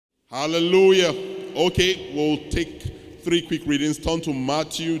Hallelujah. Okay, we'll take 3 quick readings. Turn to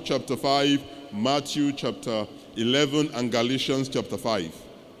Matthew chapter 5, Matthew chapter 11, and Galatians chapter 5.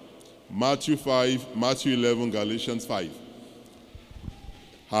 Matthew 5, Matthew 11, Galatians 5.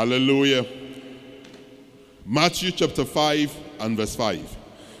 Hallelujah. Matthew chapter 5 and verse 5.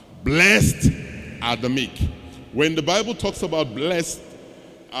 Blessed are the meek. When the Bible talks about blessed,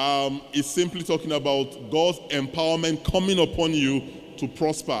 it's simply talking about God's empowerment coming upon you to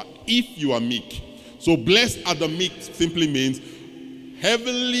prosper if you are meek. So blessed are the meek simply means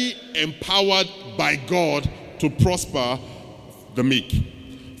heavenly empowered by God to prosper the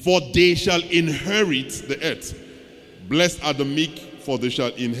meek. For they shall inherit the earth. Blessed are the meek, for they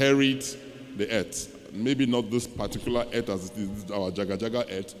shall inherit the earth. Maybe not this particular earth as it is our Jaga Jaga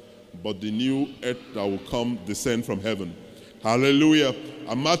earth, but the new earth that will come descend from heaven. Hallelujah.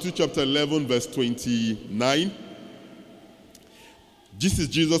 And Matthew chapter 11 verse 29. This is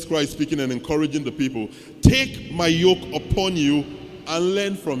Jesus Christ speaking and encouraging the people. Take my yoke upon you and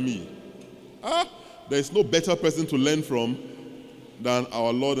learn from me. There is no better person to learn from than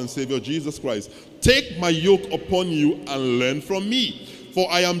our Lord and Savior Jesus Christ. Take my yoke upon you and learn from me.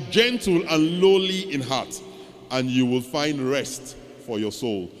 For I am gentle and lowly in heart, and you will find rest for your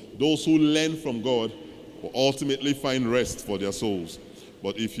soul. Those who learn from God will ultimately find rest for their souls.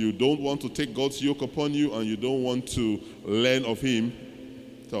 But if you don't want to take God's yoke upon you and you don't want to learn of him,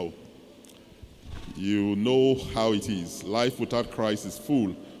 so you know how it is. Life without Christ is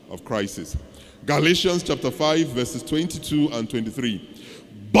full of crisis. Galatians chapter 5 verses 22 and 23.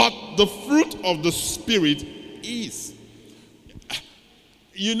 But the fruit of the Spirit is.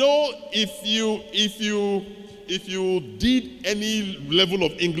 You know, if you did any level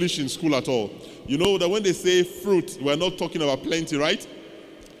of English in school at all, you know that when they say fruit, we're not talking about plenty, right?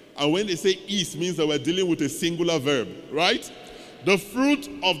 And when they say is, means that we're dealing with a singular verb, right? The fruit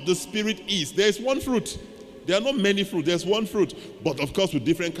of the Spirit is. There's one fruit. There are not many fruit. There's one fruit, but of course with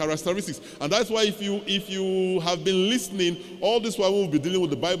different characteristics. And that's why if you have been listening, all this while we'll be dealing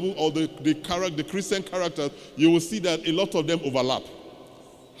with the Bible or the Christian characters, you will see that a lot of them overlap.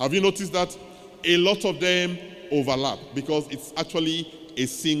 Have you noticed that? A lot of them overlap because it's actually a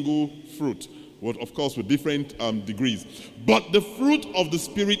single fruit. Well, of course, with different degrees. But the fruit of the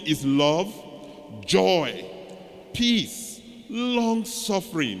Spirit is love, joy, peace,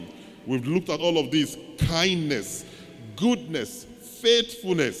 long-suffering. We've looked at all of these. Kindness, goodness,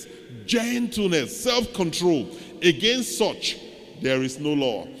 faithfulness, gentleness, self-control. Against such, there is no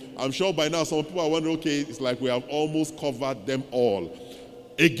law. I'm sure by now some people are wondering, okay, it's like we have almost covered them all.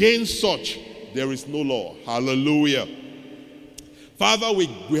 Against such, there is no law. Hallelujah. Father, we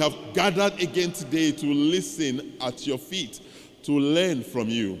have gathered again today to listen at your feet, to learn from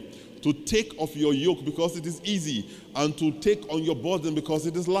you, to take off your yoke because it is easy, and to take on your burden because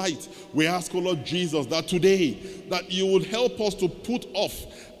it is light. We ask, O Lord Jesus, that today, that you would help us to put off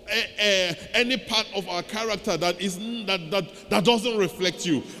any part of our character that doesn't reflect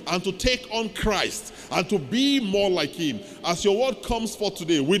you, and to take on Christ and to be more like him. As your word comes forth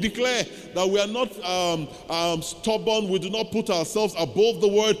today, we declare that we are not stubborn. We do not put ourselves above the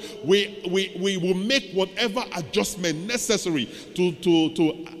word. We will make whatever adjustment necessary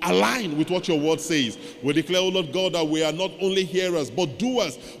to align with what your word says. We declare, O Lord God, that we are not only hearers but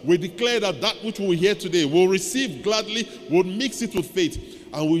doers. We declare that which we will hear today we'll receive gladly, we'll mix it with faith.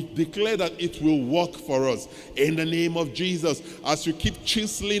 And we declare that it will work for us in the name of Jesus. As you keep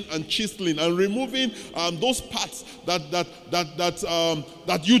chiseling and removing those parts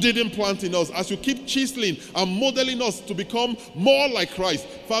that you didn't plant in us, as you keep chiseling and modeling us to become more like Christ,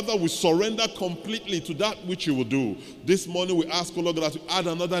 Father, we surrender completely to that which you will do. This morning we ask, O Lord, that you add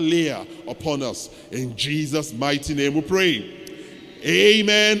another layer upon us. In Jesus' mighty name we pray.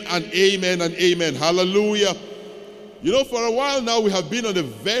 Amen and amen and amen. Hallelujah. You know, for a while now, we have been on a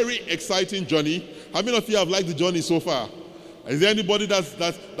very exciting journey. How many of you have liked the journey so far? Is there anybody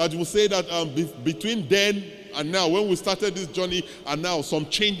that will say that between then and now, when we started this journey and now, some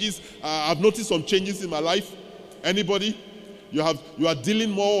changes, I've noticed some changes in my life? Anybody? You are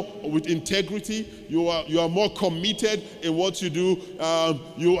dealing more with integrity. You are more committed in what you do.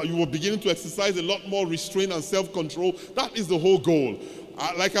 You are beginning to exercise a lot more restraint and self-control. That is the whole goal.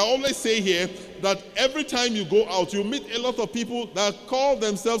 Like I always say here, that every time you go out, you meet a lot of people that call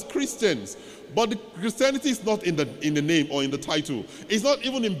themselves Christians. But the Christianity is not in the name or in the title. It's not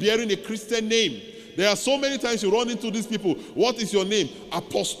even in bearing a Christian name. There are so many times you run into these people. What is your name?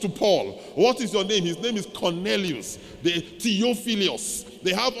 Apostle Paul. What is your name? His name is Cornelius. Theophilus.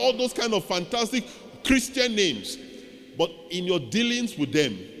 They have all those kind of fantastic Christian names. But in your dealings with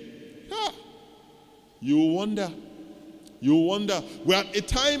them, you wonder, You wonder. We're at a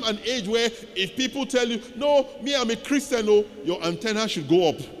time and age where if people tell you, no, me, I'm a Christian, no, your antenna should go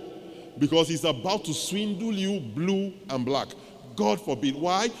up. Because he's about to swindle you blue and black. God forbid.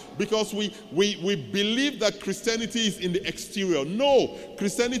 Why? Because we believe that Christianity is in the exterior. No,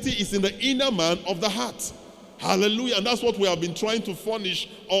 Christianity is in the inner man of the heart. Hallelujah. And that's what we have been trying to furnish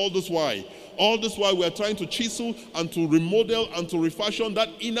all this while. All this while we are trying to chisel and to remodel and to refashion that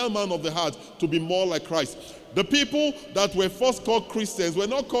inner man of the heart to be more like Christ. The people that were first called Christians were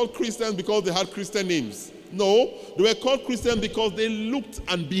not called Christians because they had Christian names. No, they were called Christians because they looked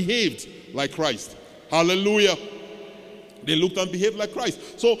and behaved like Christ. Hallelujah. They looked and behaved like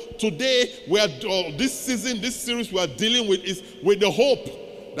Christ. So today, we are this series we are dealing with is with the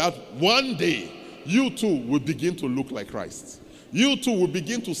hope that one day you too will begin to look like Christ. You too will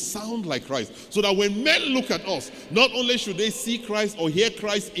begin to sound like Christ. So that when men look at us, not only should they see Christ or hear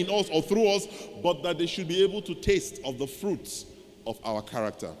Christ in us or through us, but that they should be able to taste of the fruits of our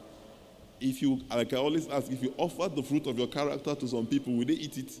character. If you, like I always ask, if you offer the fruit of your character to some people, will they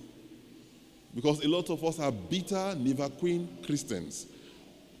eat it? Because a lot of us are bitter, never-queen Christians,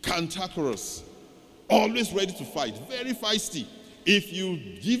 cantankerous, always ready to fight, very feisty. If you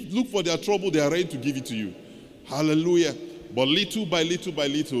look for their trouble, they are ready to give it to you. Hallelujah. But little by little by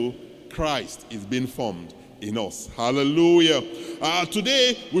little, Christ is being formed in us. Hallelujah.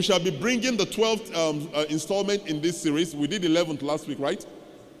 Today, we shall be bringing the 12th installment in this series. We did 11th last week, right?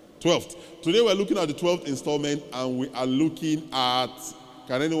 12th. Today, we're looking at the 12th installment, and we are looking at,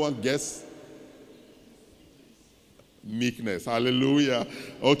 can anyone guess? Meekness. Hallelujah.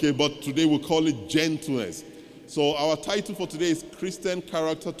 Okay, but today we'll call it gentleness. So our title for today is Christian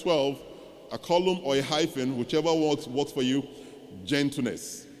Character 12, a column or a hyphen, whichever works for you.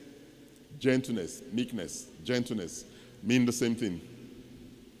 Gentleness. Gentleness. Meekness. Gentleness mean the same thing.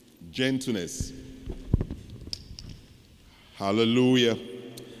 Gentleness. Hallelujah.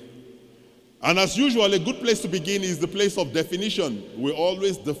 And as usual, a good place to begin is the place of definition. We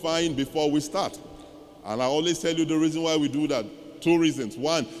always define before we start. And I always tell you the reason why we do that. 2 reasons.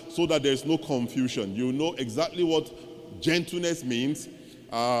 1, so that there is no confusion. You know exactly what gentleness means.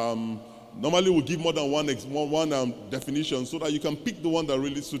 Normally we'll give more than one definition so that you can pick the one that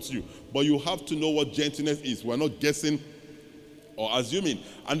really suits you. But you have to know what gentleness is. We're not guessing or assuming.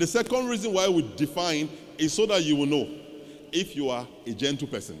 And the second reason why we define is so that you will know if you are a gentle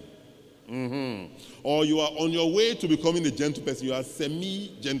person. Or you are on your way to becoming a gentle person. You are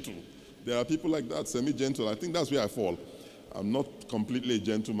semi-gentle. There are people like that, semi-gentle. I think that's where I fall. I'm not completely a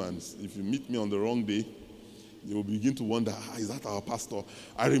gentleman. If you meet me on the wrong day, you will begin to wonder, is that our pastor?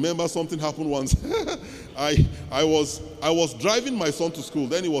 I remember something happened once. I was driving my son to school.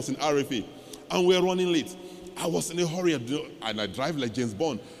 Then he was in RFA. And we were running late. I was in a hurry. And I drive like James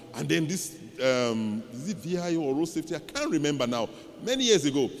Bond. And then this, is it VIO or road safety? I can't remember now. Many years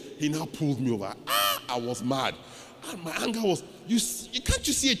ago, he now pulled me over. I was mad. And my anger was, can't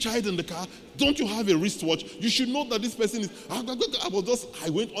you see a child in the car? Don't you have a wristwatch? You should know that this person is... I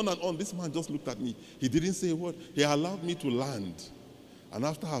went on and on. This man just looked at me. He didn't say a word. He allowed me to land. And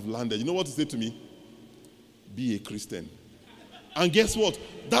after I've landed, you know what he said to me? Be a Christian. And guess what?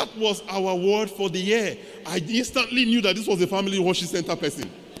 That was our word for the year. I instantly knew that this was a family worship center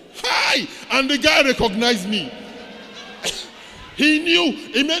person. Hi! And the guy recognized me. He knew.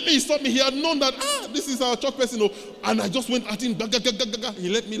 Immediately he stopped me. He had known that, this is our church person. And I just went at him. He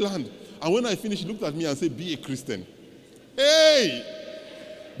let me land. And when I finished, he looked at me and said, be a Christian. Hey!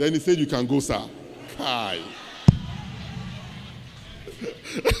 Then he said, you can go, sir. Kai.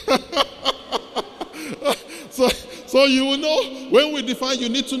 So you will know, when we define, you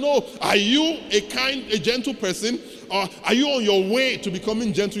need to know, are you a gentle person? Or are you on your way to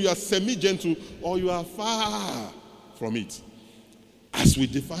becoming gentle? You are semi-gentle, or you are far from it. As we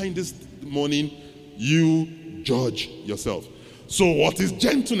define this morning, you judge yourself. So what is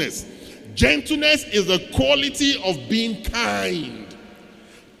gentleness? Gentleness is the quality of being kind,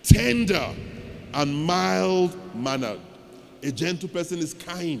 tender, and mild-mannered. A gentle person is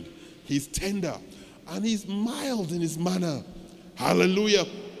kind, he's tender, and he's mild in his manner. Hallelujah.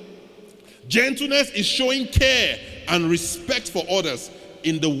 Gentleness is showing care and respect for others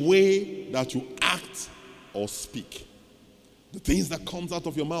in the way that you act or speak. The things that comes out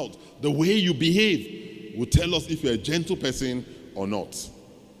of your mouth, the way you behave, will tell us if you're a gentle person or not.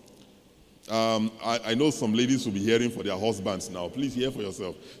 I know some ladies will be hearing for their husbands now. Please hear for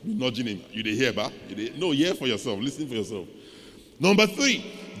yourself. You're nudging him. You did hear, ba? No, hear for yourself. Listen for yourself. Number 3,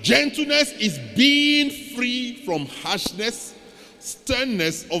 gentleness is being free from harshness,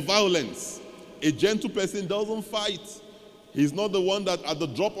 sternness, or violence. A gentle person doesn't fight. He's not the one that at the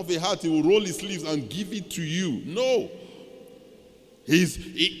drop of a hat, he will roll his sleeves and give it to you. No. He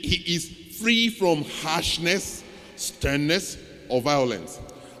is free from harshness, sternness, or violence.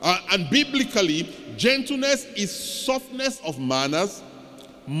 And biblically, gentleness is softness of manners,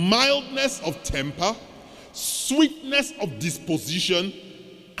 mildness of temper, sweetness of disposition,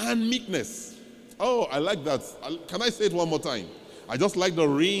 and meekness. Oh, I like that. Can I say it one more time? I just like the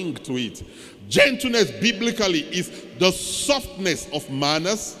ring to it. Gentleness biblically is the softness of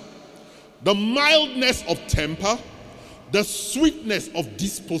manners, the mildness of temper, the sweetness of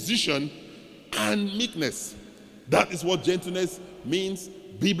disposition, and meekness. That is what gentleness means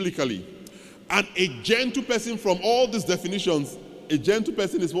biblically. And a gentle person, from all these definitions, a gentle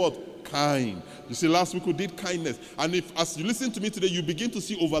person is what? Kind. You see, last week we did kindness. And if, as you listen to me today, you begin to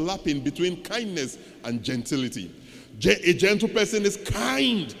see overlapping between kindness and gentility. A gentle person is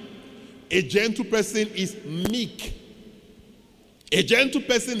kind. A gentle person is meek. A gentle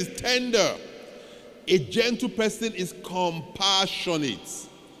person is tender. A gentle person is compassionate,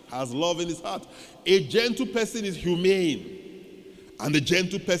 has love in his heart. A gentle person is humane. And a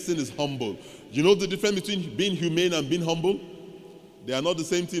gentle person is humble. You know the difference between being humane and being humble? They are not the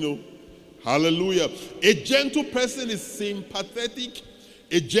same thing, no? Hallelujah. A gentle person is sympathetic.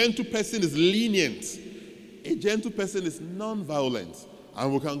 A gentle person is lenient. A gentle person is non-violent.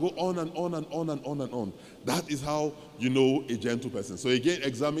 And we can go on and on and on and on and on. That is how you know a gentle person. So again,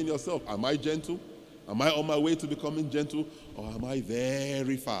 examine yourself. Am I gentle? Am I on my way to becoming gentle? Or am I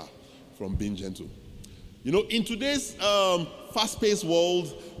very far from being gentle? You know, in today's fast-paced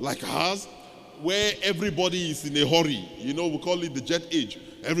world like ours, where everybody is in a hurry, you know, we call it the jet age.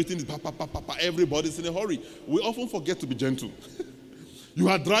 Everything is everybody's in a hurry. We often forget to be gentle. You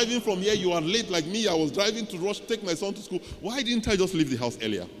are driving from here, you are late like me. I was driving to rush, take my son to school. Why didn't I just leave the house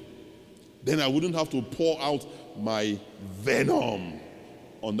earlier? Then I wouldn't have to pour out my venom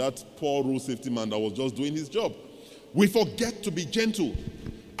on that poor road safety man that was just doing his job. We forget to be gentle.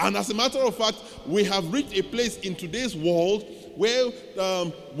 And as a matter of fact, we have reached a place in today's world where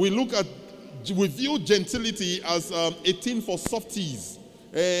we view gentility as a thing for softies.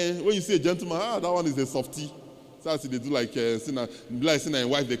 When you see a gentleman, that one is a softie. So they do like sinner and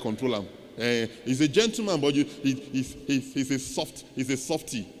wife, they control him. He's a gentleman, but he's a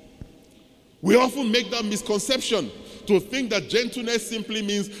softie. We often make that misconception to think that gentleness simply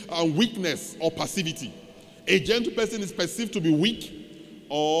means weakness or passivity. A gentle person is perceived to be weak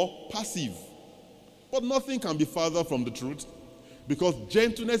or passive. But nothing can be further from the truth, because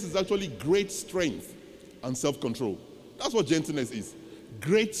gentleness is actually great strength and self-control. That's what gentleness is.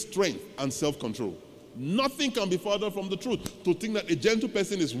 Great strength and self-control. Nothing can be further from the truth to think that a gentle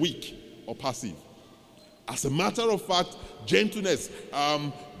person is weak or passive. As a matter of fact, gentleness,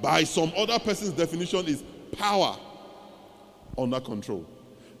 by some other person's definition, is power under control.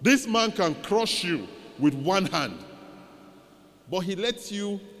 This man can crush you with one hand, but he lets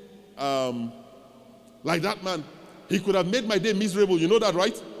you, like that man, he could have made my day miserable. You know that,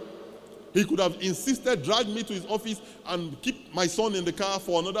 right? He could have insisted, drag me to his office and keep my son in the car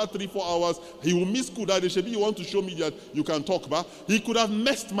for another 3-4 hours. He will miss school that day. Shebi, you want to show me that you can talk, but he could have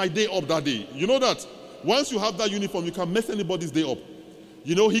messed my day up that day. You know that? Once you have that uniform, you can mess anybody's day up.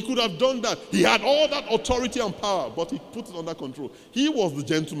 You know, he could have done that. He had all that authority and power, but he put it under control. He was the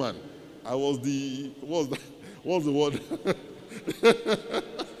gentleman. I was the, what's the word?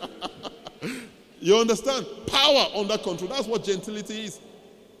 You understand? Power under control. That's what gentility is.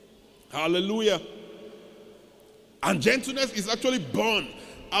 Hallelujah. And gentleness is actually born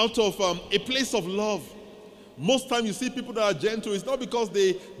out of a place of love. Most time you see people that are gentle, it's not because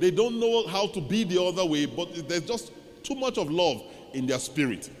they don't know how to be the other way, but there's just too much of love in their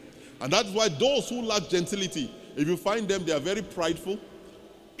spirit. And that's why those who lack gentility, if you find them, they are very prideful,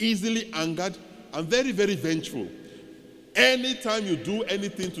 easily angered, and very, very vengeful. Anytime you do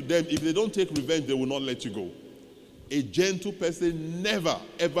anything to them, if they don't take revenge, they will not let you go. A gentle person never,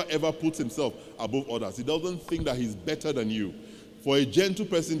 ever, ever puts himself above others. He doesn't think that he's better than you. For a gentle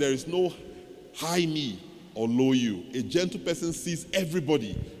person, there is no high me or low you. A gentle person sees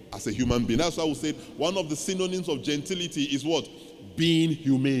everybody as a human being. That's why we said one of the synonyms of gentility is what? Being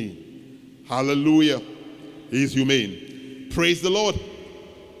humane. Hallelujah. He is humane. Praise the Lord.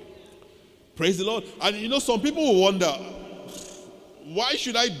 Praise the Lord. And you know, some people will wonder, why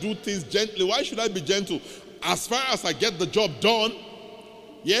should I do things gently? Why should I be gentle? As far as I get the job done,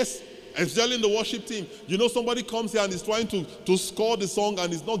 yes, especially in the worship team. You know, somebody comes here and is trying to score the song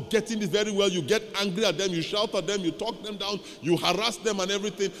and is not getting it very well. You get angry at them, you shout at them, you talk them down, you harass them and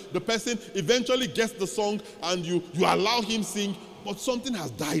everything. The person eventually gets the song and you allow him sing, but something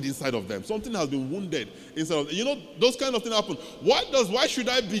has died inside of them. Something has been wounded inside of them. You know, those kind of things happen. Why should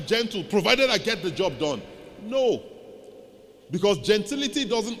I be gentle provided I get the job done? No. Because gentility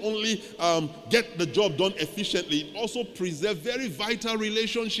doesn't only get the job done efficiently, it also preserves very vital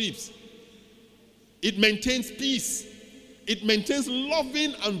relationships. It maintains peace. It maintains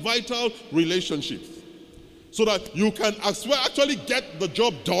loving and vital relationships. So that you can as well actually get the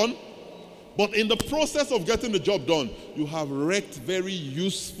job done, but in the process of getting the job done, you have wrecked very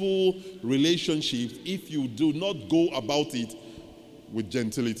useful relationships if you do not go about it with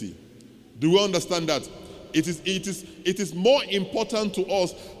gentility. Do we understand that? It is more important to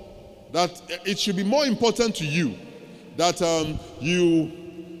us, that it should be more important to you that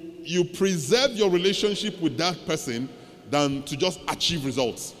you preserve your relationship with that person than to just achieve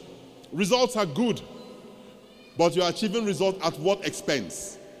results. Results are good, but you're achieving results at what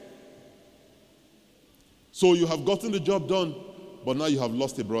expense? So you have gotten the job done, but now you have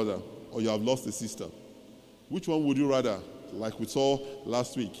lost a brother or you have lost a sister. Which one would you rather? Like we saw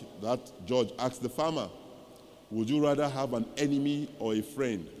last week, that judge asked the farmer, would you rather have an enemy or a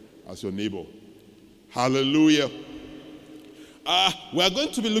friend as your neighbor? Hallelujah. We are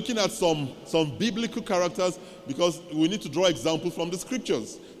going to be looking at some biblical characters, because we need to draw examples from the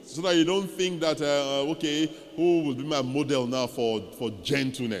scriptures so that you don't think that, okay, who will be my model now for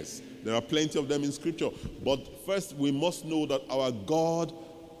gentleness? There are plenty of them in scripture. But first, we must know that our God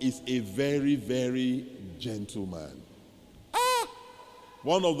is a very, very gentle man.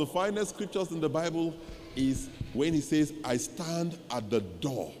 One of the finest scriptures in the Bible is when he says, I stand at the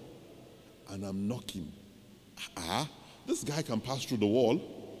door and I'm knocking. This guy can pass through the wall.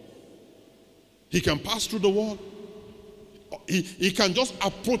 He can pass through the wall. He can just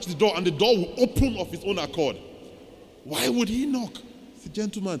approach the door and the door will open of his own accord. Why would he knock? He's a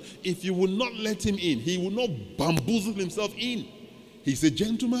gentleman. If you will not let him in, he will not bamboozle himself in. He's a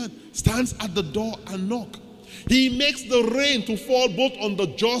gentleman, stands at the door and knock. He makes the rain to fall both on the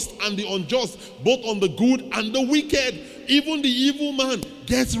just and the unjust, both on the good and the wicked. Even the evil man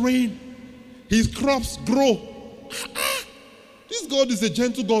gets rain. His crops grow. This God is a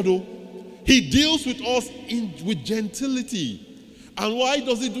gentle God, oh. He deals with us with gentility. And why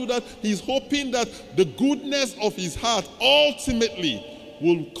does he do that? He's hoping that the goodness of his heart ultimately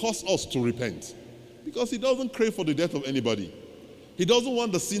will cause us to repent. Because he doesn't crave for the death of anybody. He doesn't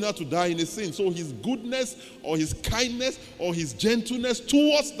want the sinner to die in his sin. So his goodness or his kindness or his gentleness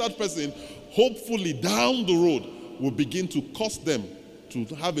towards that person, hopefully down the road, will begin to cause them to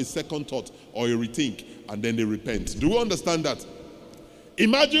have a second thought or a rethink, and then they repent. Do you understand that?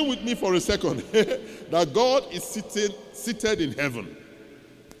 Imagine with me for a second that God is seated in heaven.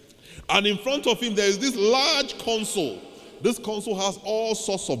 And in front of him there is this large console. This console has all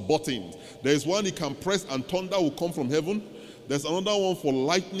sorts of buttons. There is one he can press and thunder will come from heaven. There's another one for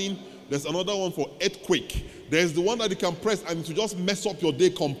lightning. There's another one for earthquake. There's the one that you can press and it will just mess up your day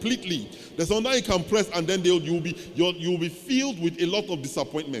completely. There's another you can press and then you'll be filled with a lot of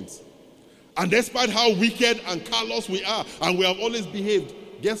disappointments. And despite how wicked and callous we are, and we have always behaved,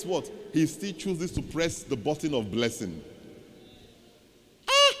 guess what? He still chooses to press the button of blessing.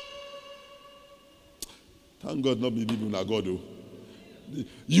 Thank God not believing in our God, though.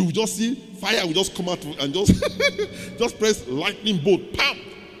 You will just see fire will just come out and just press lightning bolt, pam,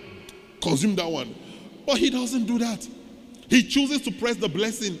 consume that one. But he doesn't do that. He chooses to press the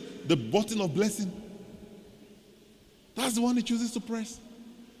blessing, the button of blessing. That's the one he chooses to press.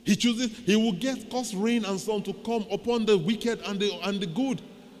 He will cause rain and sun to come upon the wicked and the good.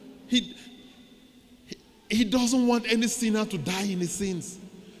 He doesn't want any sinner to die in his sins.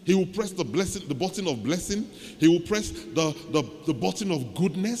 He will press the button of blessing. He will press the button of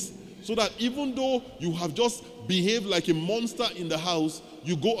goodness, so that even though you have just behaved like a monster in the house,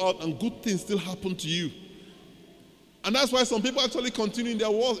 you go out and good things still happen to you. And that's why some people actually continue in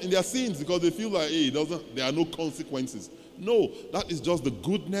their wars, in their sins, because they feel like, hey, there are no consequences. No, that is just the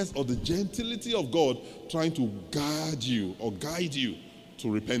goodness or the gentility of God trying to guard you or guide you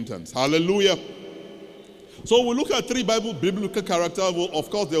to repentance. Hallelujah. So we'll look at three biblical characters. Well, of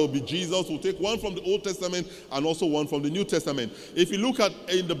course, there will be Jesus. We'll take one from the Old Testament and also one from the New Testament. If you look at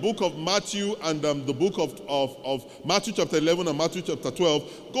in the book of Matthew and the book of Matthew chapter 11 and Matthew chapter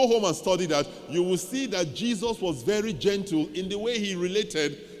 12, go home and study that. You will see that Jesus was very gentle in the way he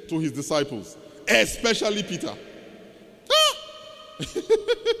related to his disciples, especially Peter.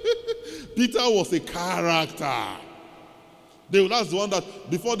 Peter was a character. That's the one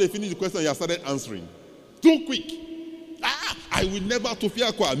that before they finished the question, he had started answering. Too quick. I will never to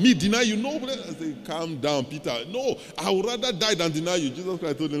fear me deny you. No, I say, calm down, Peter. No, I would rather die than deny you. Jesus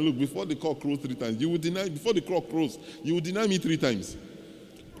Christ told them, look, before the cock crows 3 times, you will deny. Before the cock crows, you will deny me 3 times.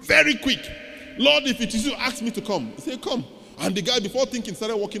 Very quick. Lord, if it is you, ask me to come. He said, come. And the guy, before thinking,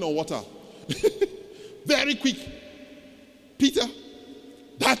 started walking on water. Very quick.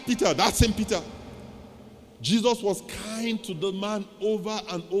 Peter, that same Peter. Jesus was kind to the man over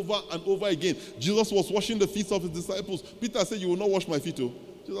and over and over again. Jesus was washing the feet of his disciples. Peter said, you will not wash my feet. Oh.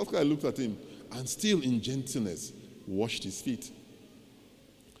 Jesus Christ looked at him and still in gentleness washed his feet.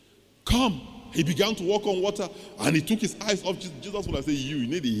 Come. He began to walk on water and he took his eyes off Jesus. Jesus would have said, you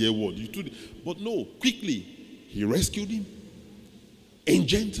need to hear what? But no, quickly, he rescued him. In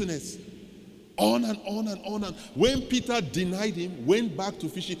gentleness. On and on and on. And when Peter denied him, went back to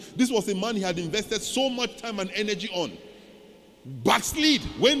fishing. This was a man he had invested so much time and energy on. Backslid,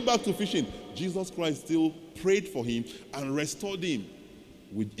 went back to fishing. Jesus Christ still prayed for him and restored him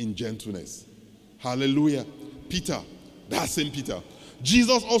in gentleness. Hallelujah. Peter, that same Peter.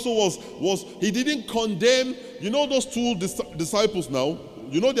 Jesus also he didn't condemn, you know those two disciples now?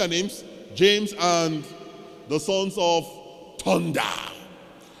 You know their names? James and the sons of thunder.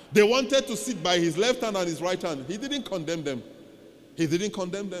 They wanted to sit by his left hand and his right hand. He didn't condemn them. He didn't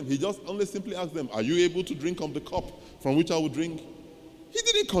condemn them. He just only simply asked them, are you able to drink of the cup from which I will drink? He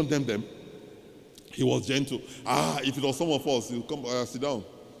didn't condemn them. He was gentle. If it was some of us, he'll come, sit down.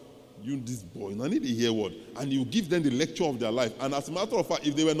 You, this boy, I need to hear what. And you give them the lecture of their life. And as a matter of fact,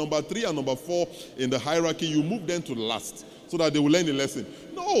 if they were number 3 and number 4 in the hierarchy, you move them to the last so that they will learn the lesson.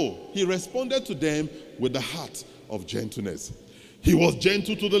 No, he responded to them with the heart of gentleness. He was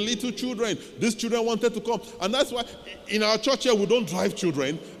gentle to the little children. These children wanted to come. And that's why in our church here, we don't drive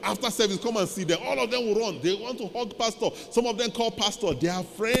children. After service, come and see them. All of them will run. They want to hug pastor. Some of them call pastor their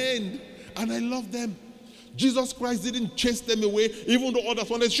friend. And I love them. Jesus Christ didn't chase them away, even though others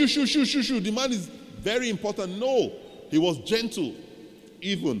wanted, shoo. The man is very important. No, he was gentle,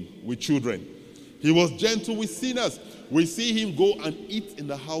 even with children. He was gentle with sinners. We see him go and eat in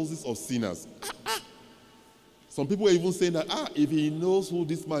the houses of sinners. Some people are even saying that, if he knows who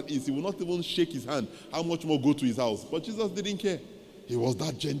this man is, he will not even shake his hand. How much more go to his house? But Jesus didn't care. He was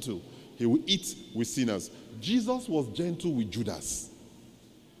that gentle. He would eat with sinners. Jesus was gentle with Judas.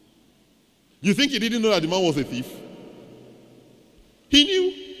 You think he didn't know that the man was a thief? He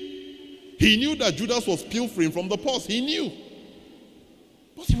knew. He knew that Judas was pilfering from the purse. He knew.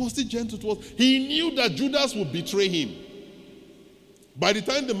 But he was still gentle towards. He knew that Judas would betray him. By the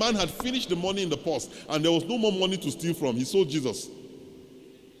time the man had finished the money in the purse and there was no more money to steal from, he sold Jesus.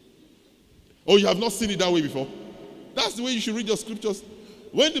 Oh, you have not seen it that way before? That's the way you should read your scriptures.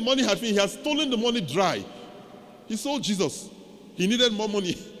 When the money had finished, he had stolen the money dry. He sold Jesus. He needed more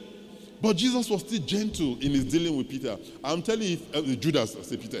money. But Jesus was still gentle in his dealing with Peter. I'm telling you, Judas, I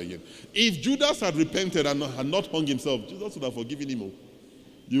say Peter again. If Judas had repented and had not hung himself, Jesus would have forgiven him.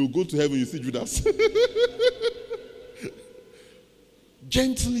 You go to heaven, you see Judas.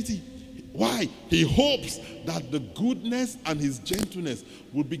 Gentility. Why? He hopes that the goodness and his gentleness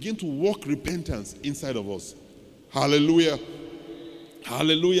will begin to work repentance inside of us. Hallelujah.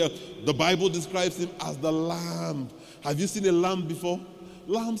 Hallelujah. The Bible describes him as the lamb. Have you seen a lamb before?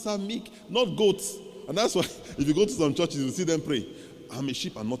 Lambs are meek, not goats. And that's why if you go to some churches, you see them pray. I'm a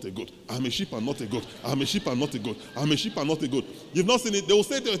sheep and not a goat. I'm a sheep and not a goat. I'm a sheep and not a goat. I'm a sheep and not a goat. You've not seen it. They will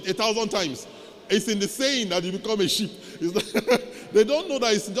say it 1,000 times. It's in the saying that you become a sheep. They don't know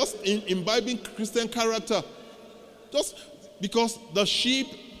that it's just imbibing Christian character. Just because the sheep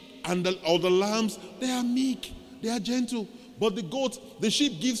and the lambs, they are meek. They are gentle. But the goat, the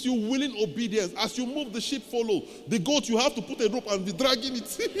sheep gives you willing obedience. As you move, the sheep follow. The goat, you have to put a rope and be dragging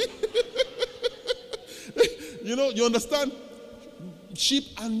it. You understand? Sheep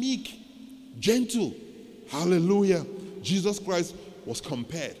are meek, gentle. Hallelujah. Jesus Christ was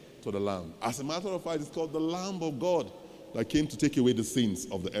compared to the lamb. As a matter of fact, it's called the Lamb of God that came to take away the sins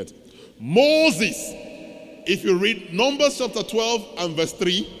of the earth. Moses, if you read Numbers chapter 12 and verse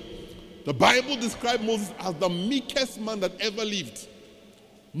 3, the Bible describes Moses as the meekest man that ever lived.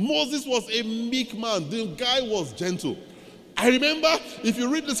 Moses was a meek man. The guy was gentle. I remember, if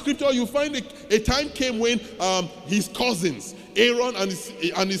you read the scripture, you find a time came when his cousins, Aaron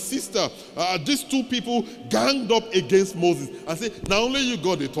and his sister, these two people ganged up against Moses and said, now only you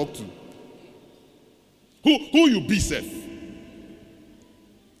God they talk to. Who you be, Seth?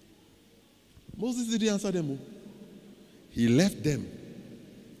 Moses didn't answer them. He left them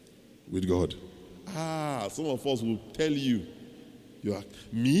with God. Some of us will tell you,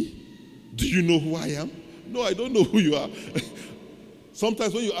 me? Do you know who I am? No, I don't know who you are.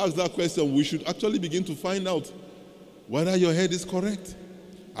 Sometimes when you ask that question, we should actually begin to find out whether your head is correct.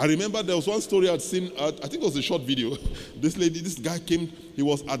 I remember there was one story I'd seen, I think it was a short video. This guy came, he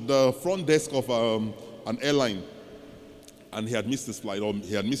was at the front desk of an airline, and he had missed his flight, or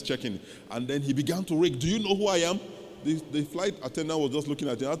he had missed checking. And then he began to rake, do you know who I am? The flight attendant was just looking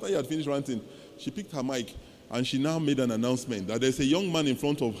at him. After he had finished ranting, she picked her mic. And she now made an announcement that there's a young man in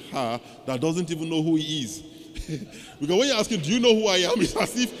front of her that doesn't even know who he is. Because when you're asking, do you know who I am? It's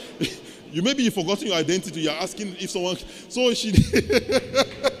as if you've forgotten your identity. You're asking if someone. So she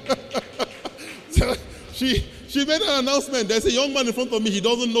she made an announcement. There's a young man in front of me. He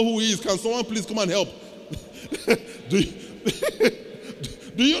doesn't know who he is. Can someone please come and help? Do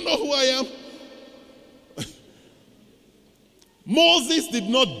you know who I am? Moses did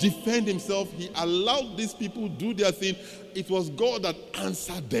not defend himself. He allowed these people to do their thing. It was God that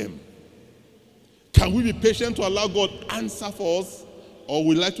answered them. Can we be patient to allow God to answer for us? Or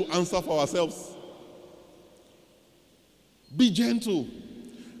we like to answer for ourselves? Be gentle.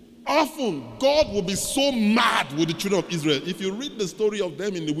 Often, God will be so mad with the children of Israel. If you read the story of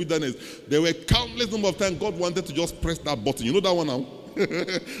them in the wilderness, there were countless number of times God wanted to just press that button. You know that one now?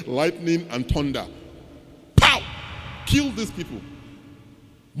 Lightning and thunder. Pow! Kill these people.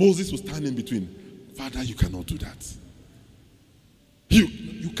 Moses was standing between. Father, you cannot do that.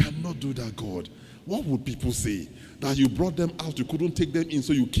 You cannot do that, God. What would people say? That you brought them out, you couldn't take them in,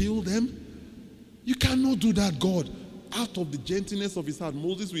 so you killed them? You cannot do that, God. Out of the gentleness of his heart,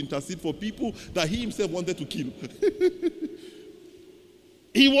 Moses will intercede for people that he himself wanted to kill.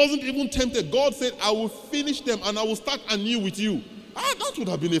 He wasn't even tempted. God said, I will finish them and I will start anew with you. That would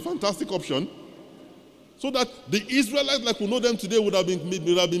have been a fantastic option. So that the Israelites, like we know them today, would have been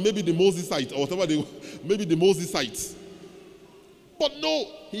maybe the Mosesites or whatever, maybe the Mosesites. But no,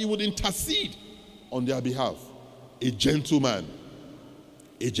 he would intercede on their behalf. A gentleman.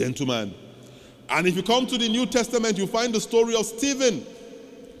 A gentleman. And if you come to the New Testament, you find the story of Stephen.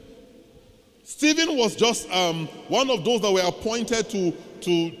 Stephen was just one of those that were appointed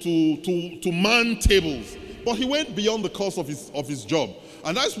to man tables. But he went beyond the course of his job.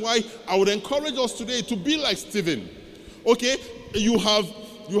 And that's why I would encourage us today to be like Stephen. Okay, you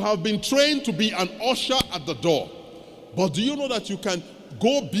have been trained to be an usher at the door. But do you know that you can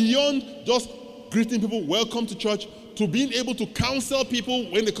go beyond just greeting people, welcome to church, to being able to counsel people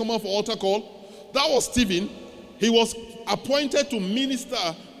when they come out for altar call? That was Stephen. He was appointed to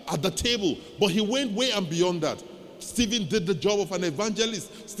minister at the table, but he went way and beyond that. Stephen did the job of an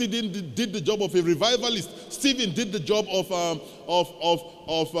evangelist. Stephen did the job of a revivalist. Stephen did the job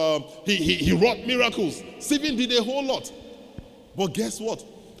he wrought miracles. Stephen did a whole lot. But guess what?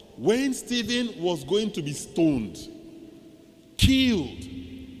 When Stephen was going to be stoned, killed,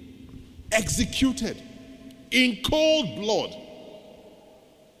 executed in cold blood,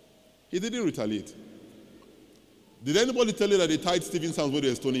 he didn't retaliate. Did anybody tell you that they tied Stephen's hands when they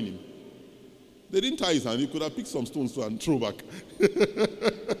were stoning him? They didn't tie his hand. He could have picked some stones and throw back.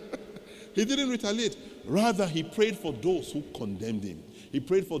 He didn't retaliate. Rather, he prayed for those who condemned him. He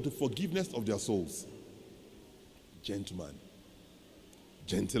prayed for the forgiveness of their souls. Gentleman.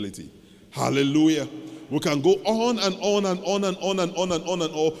 Gentility. Hallelujah. We can go on and on and on and on and on and on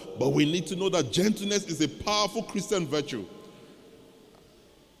and on, but we need to know that gentleness is a powerful Christian virtue.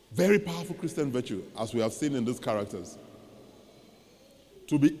 Very powerful Christian virtue, as we have seen in these characters.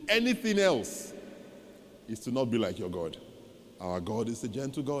 To be anything else is to not be like your God. Our God is a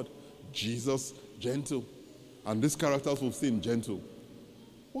gentle God. Jesus, gentle. And these characters we've seen, gentle.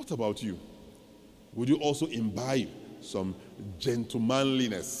 What about you? Would you also imbibe some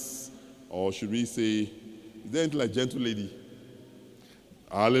gentlemanliness? Or should we say, is there anything like gentle lady?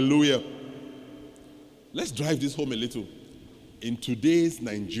 Hallelujah. Let's drive this home a little. In today's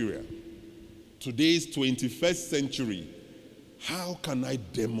Nigeria, today's 21st century, how can I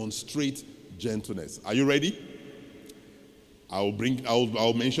demonstrate gentleness? Are you ready?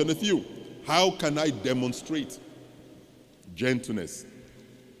 I'll mention a few. How can I demonstrate gentleness?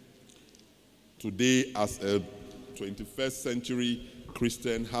 Today, as a 21st century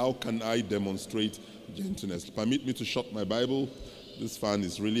Christian, how can I demonstrate gentleness? Permit me to shut my Bible. This fan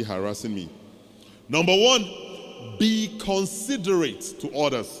is really harassing me. Number one, be considerate to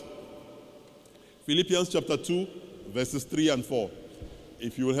others. Philippians chapter 2, verses 3 and 4.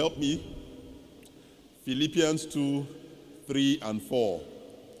 If you will help me. Philippians 2, 3 and 4.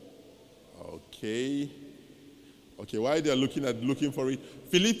 Okay, while they're looking for it.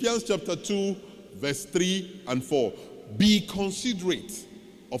 Philippians chapter 2, verse 3 and 4. Be considerate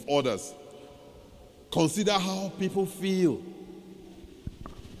of others. Consider how people feel.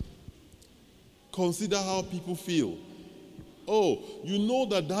 Consider how people feel. Oh, you know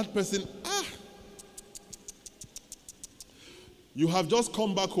that person, you have just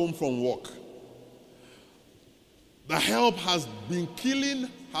come back home from work. The help has been killing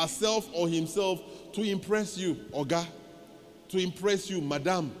herself or himself to impress you, Oga, to impress you,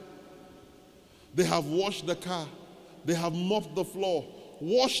 Madam. They have washed the car. They have mopped the floor,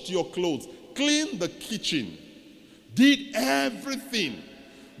 washed your clothes, cleaned the kitchen, did everything.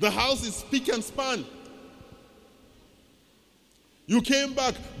 The house is spick and span. You came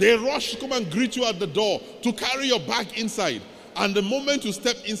back, they rushed to come and greet you at the door to carry your bag inside. And the moment you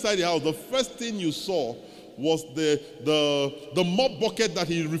stepped inside the house, the first thing you saw was the mop bucket that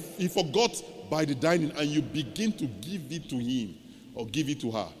he forgot by the dining, and you begin to give it to him or give it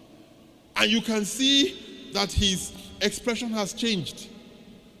to her. And you can see that his expression has changed.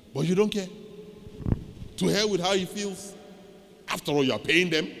 But you don't care. To hell with how he feels. After all, you are paying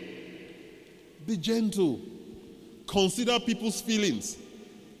them. Be gentle. Consider people's feelings.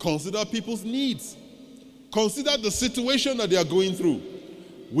 Consider people's needs. Consider the situation that they are going through.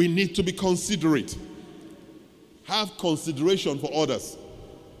 We need to be considerate. Have consideration for others.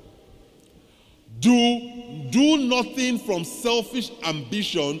 Do nothing from selfish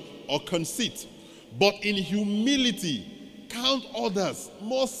ambition or conceit, but in humility count others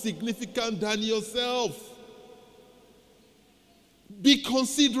more significant than yourself. Be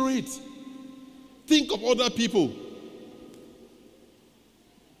considerate. Think of other people.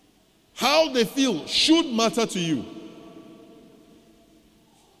 How they feel should matter to you.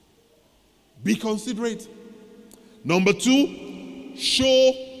 Be considerate. Number 2,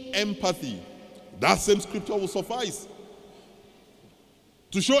 show empathy. That same scripture will suffice.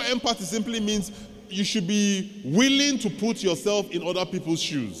 To show empathy simply means you should be willing to put yourself in other people's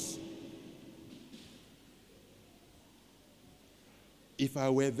shoes. If I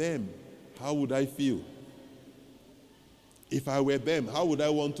were them, how would I feel? If I were them, how would I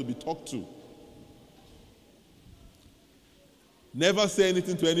want to be talked to? Never say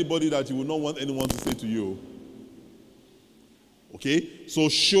anything to anybody that you would not want anyone to say to you. Okay? So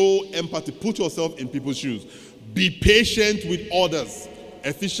show empathy. Put yourself in people's shoes. Be patient with others.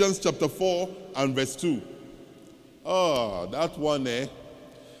 Ephesians chapter 4 and verse 2. That one,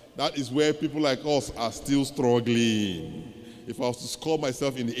 that is where people like us are still struggling. If I was to score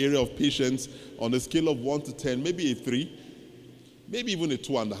myself in the area of patience on a scale of 1 to 10, maybe a 3, maybe even a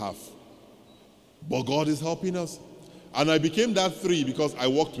 2.5. But God is helping us. And I became that 3 because I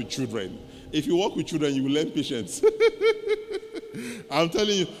worked with children. If you work with children, you will learn patience. I'm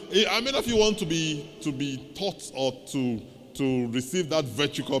telling you, how many of you want to be taught or to receive that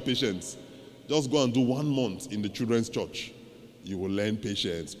virtue called patience? Just go and do 1 month in the children's church. You will learn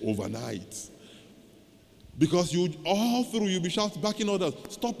patience overnight. Because all through you'll be shouting back in orders.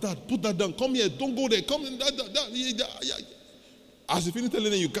 Stop that, put that down, come here, don't go there, come in, that. As you finish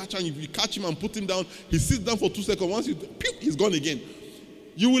telling him, you catch him and put him down. He sits down for 2 seconds. Once he's gone again.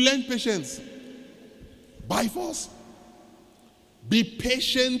 You will learn patience by force. Be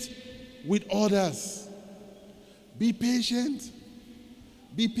patient with others. Be patient.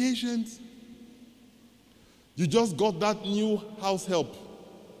 Be patient. You just got that new house help.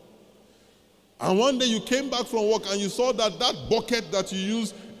 And one day you came back from work and you saw that bucket that you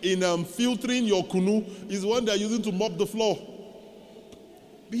use in filtering your kunu is one they're using to mop the floor.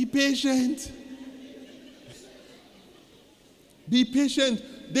 Be patient. Be patient.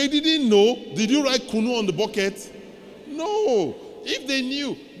 They didn't know. Did you write kunu on the bucket? No. If they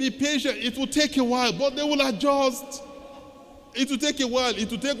knew, be patient. It will take a while, but they will adjust. It will take a while. It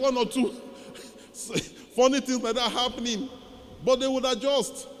will take 1 or 2 funny things like that happening. But they would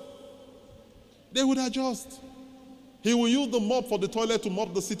adjust. They would adjust. He will use the mop for the toilet to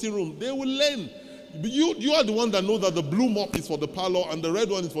mop the sitting room. They will learn. You are the one that knows that the blue mop is for the parlor and the red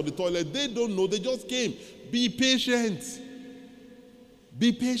one is for the toilet. They don't know. They just came. Be patient.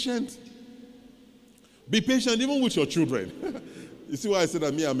 Be patient. Be patient even with your children. You see why I said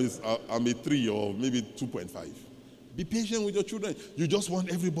that I'm a 3 or maybe 2.5. Be patient with your children. You just want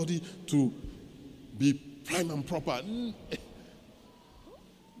everybody to be prime and proper.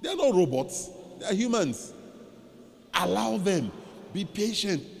 They're not robots. They're humans. Allow them. Be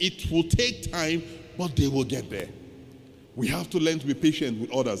patient. It will take time, but they will get there. We have to learn to be patient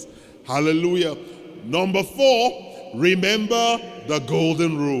with others. Hallelujah. Number 4, remember the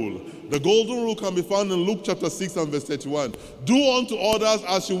golden rule. The golden rule can be found in Luke chapter 6 and verse 31. Do unto others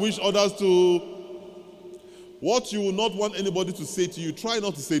as you wish others to. What you will not want anybody to say to you, try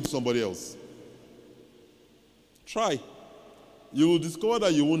not to say to somebody else. Try. You will discover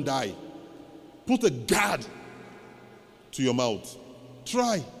that you won't die. Put a guard to your mouth.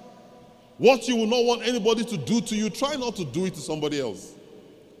 Try. What you will not want anybody to do to you, try not to do it to somebody else.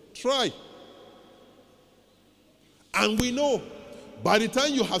 Try. And we know, by the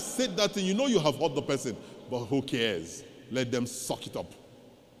time you have said that thing, you know you have hurt the person. But who cares? Let them suck it up.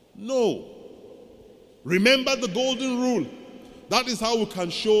 No. Remember the golden rule. That is how we can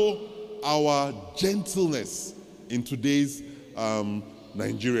show our gentleness in today's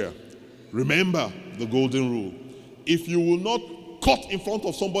Nigeria. Remember the golden rule. If you will not cut in front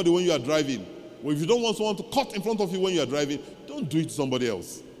of somebody when you are driving, or if you don't want someone to cut in front of you when you are driving, don't do it to somebody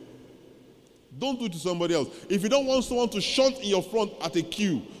else. Don't do it to somebody else. If you don't want someone to shunt in your front at a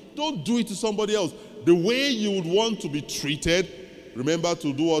queue, don't do it to somebody else. The way you would want to be treated, remember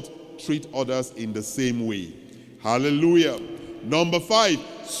to do what? Treat others in the same way. Hallelujah. Number 5,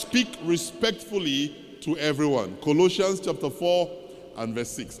 speak respectfully to everyone. Colossians chapter 4 and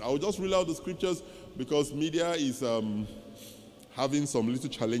verse 6. I will just read out the scriptures because media is having some little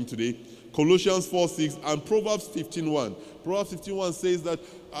challenge today. Colossians 4:6 and Proverbs 15:1. Proverbs 15:1 says that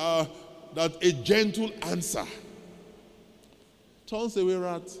a gentle answer turns away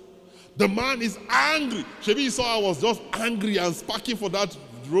wrath. The man is angry. Maybe you saw I was just angry and sparking for that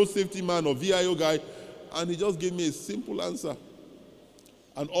road safety man or VIO guy, and he just gave me a simple answer.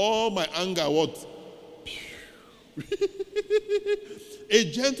 And all my anger, what?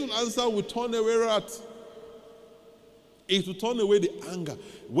 A gentle answer will turn away wrath. It will turn away the anger.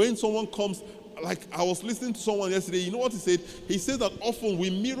 When someone comes, like I was listening to someone yesterday, you know what he said? He said that often we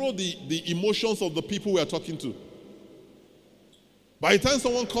mirror the emotions of the people we are talking to. By the time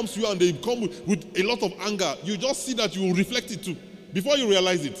someone comes to you and they come with a lot of anger, you just see that you will reflect it too. Before you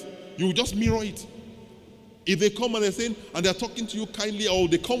realize it, you will just mirror it. If they come and they're saying, and they're talking to you kindly, or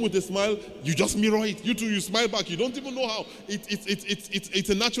they come with a smile, you just mirror it. You too, you smile back. You don't even know how. It's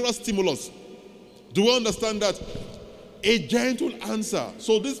a natural stimulus. Do we understand that? A gentle answer.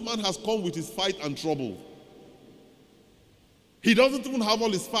 So this man has come with his fight and trouble. He doesn't even have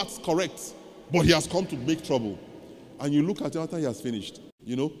all his facts correct, but he has come to make trouble. And you look at him after he has finished.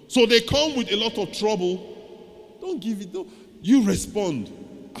 You know? So they come with a lot of trouble. Don't give it. You respond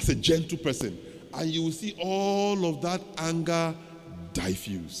as a gentle person. And you will see all of that anger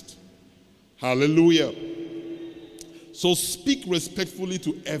diffused. Hallelujah. So speak respectfully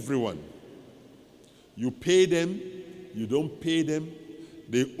to everyone. You pay them, you don't pay them.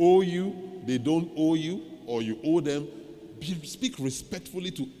 They owe you, they don't owe you, or you owe them. Speak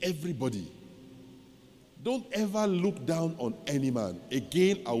respectfully to everybody. Don't ever look down on any man.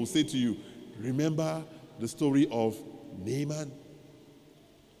 Again, I will say to you, remember the story of Naaman.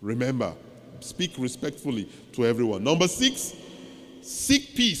 Remember. Speak respectfully to everyone. Number 6,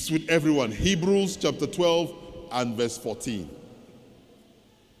 seek peace with everyone. Hebrews chapter 12 and verse 14.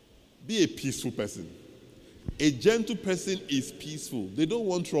 Be a peaceful person. A gentle person is peaceful. They don't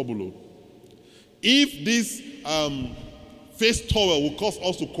want trouble. If this face towel will cause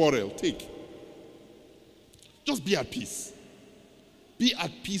us to quarrel, take. Just be at peace. Be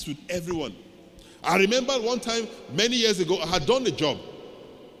at peace with everyone. I remember one time, many years ago, I had done a job.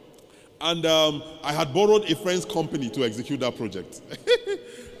 And I had borrowed a friend's company to execute that project.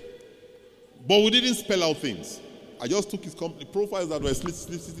 But we didn't spell out things. I just took his company profiles that were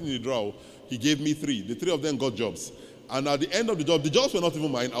sitting in the drawer. He gave me 3. The 3 of them got jobs. And at the end of the jobs were not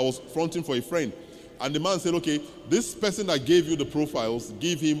even mine. I was fronting for a friend. And the man said, okay, this person that gave you the profiles,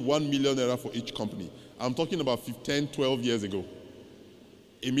 give him 1 million naira for each company. I'm talking about 10, 12 years ago.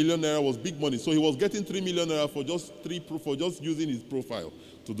 $1 million was big money. So he was getting 3 million naira for just using his profile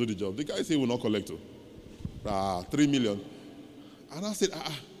to do the job. The guy said he will not collect it. 3 million. And I said,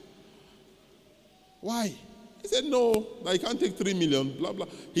 why? He said, no, I can't take 3 million, blah, blah.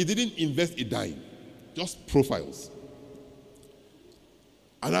 He didn't invest a dime, just profiles.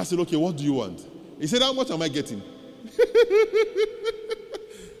 And I said, okay, what do you want? He said, how much am I getting?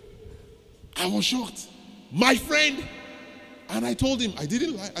 I was shocked. My friend. And I told him, I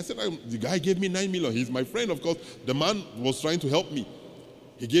didn't lie. I said, the guy gave me 9 million. He's my friend, of course. The man was trying to help me.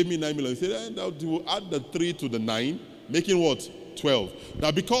 He gave me 9 million. He said, and you will add the 3 to the 9, making what? 12.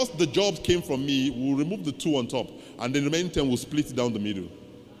 Now, because the jobs came from me, we'll remove the 2 on top, and the remaining 10 will split down the middle.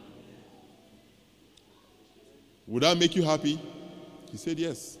 Would that make you happy? He said,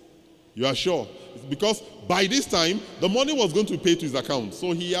 yes. You are sure? It's because by this time, the money was going to pay to his account.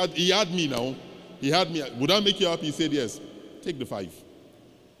 So he had me now. He had me. Would that make you happy? He said, yes. Take the 5.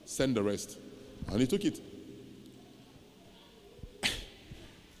 Send the rest. And he took it.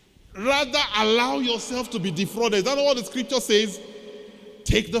 Rather allow yourself to be defrauded. Is that not what the scripture says?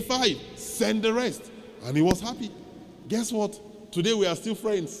 Take the 5. Send the rest. And he was happy. Guess what? Today we are still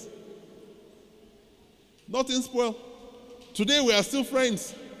friends. Nothing spoiled. Today we are still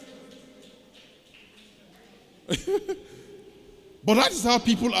friends. But that is how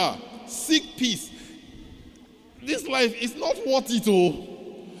people are. Seek peace. This life is not worth it all.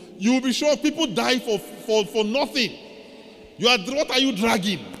 You will be sure people die for nothing. What are you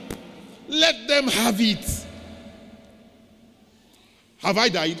dragging? Let them have it. Have I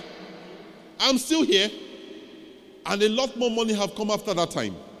died? I'm still here. And a lot more money have come after that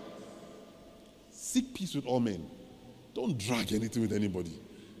time. Seek peace with all men. Don't drag anything with anybody.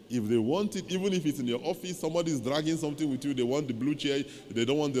 If they want it, even if it's in your office, somebody is dragging something with you, they want the blue chair, they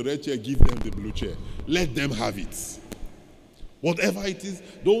don't want the red chair, give them the blue chair. Let them have it. Whatever it is,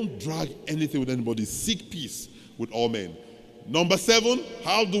 don't drag anything with anybody. Seek peace with all men. Number 7,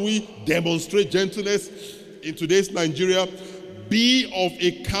 how do we demonstrate gentleness in today's Nigeria? Be of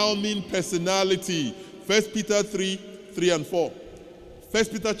a calming personality. 1 Peter 3 and 4. 1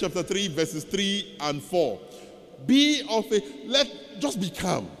 Peter chapter 3, verses 3 and 4. Just be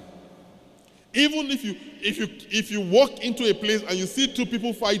calm. Even if you walk into a place and you see two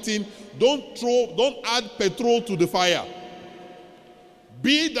people fighting, don't add petrol to the fire.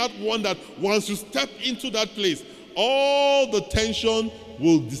 Be that one that once you step into that place, all the tension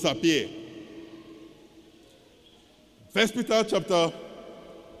will disappear. 1 Peter chapter,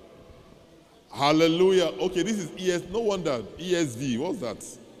 hallelujah. Okay, this is ES, no wonder, ESV, what's that?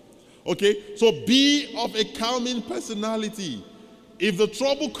 Okay, so be of a calming personality. If the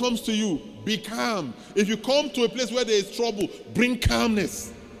trouble comes to you, be calm. If you come to a place where there is trouble, bring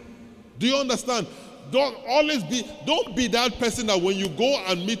calmness. Do you understand? Don't be that person that when you go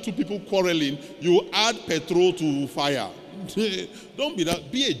and meet two people quarreling, you add petrol to fire. Don't be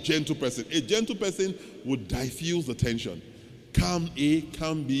that. Be a gentle person. A gentle person would diffuse the tension. Calm A,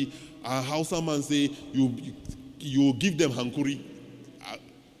 calm B. Hausa man say you give them hankuri.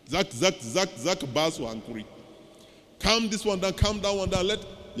 Zak basu hankuri. Calm this one down, calm that one down.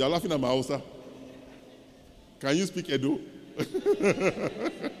 You're laughing at my Hausa. Can you speak Edo?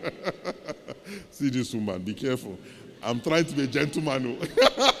 See this woman, be careful. I'm trying to be a gentleman.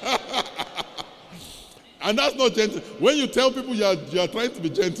 And that's not gentle. When you tell people you are trying to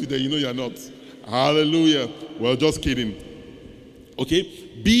be gentle, then you know you're not. Hallelujah. Well, just kidding. Okay?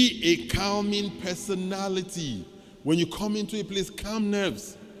 Be a calming personality. When you come into a place, calm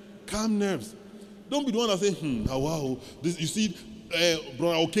nerves. Calm nerves. Don't be the one that say, wow. You see,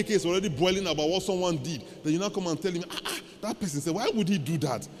 Brother Okeke is already boiling about what someone did. Then you now come and tell him, that person said, why would he do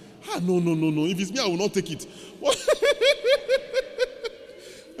that? No. If it's me, I will not take it.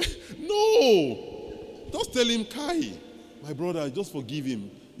 No. Just tell him, Kai, my brother, just forgive him.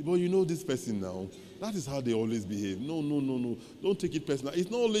 But you know this person now. That is how they always behave. No. Don't take it personal. It's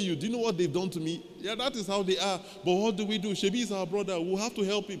not only you. Do you know what they've done to me? Yeah, that is how they are. But what do we do? Shebi is our brother. We'll have to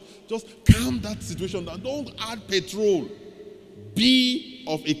help him. Just calm that situation down. Don't add petrol. Be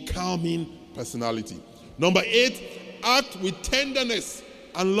of a calming personality. Number 8, act with tenderness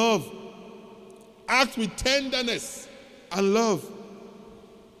and love. Act with tenderness and love.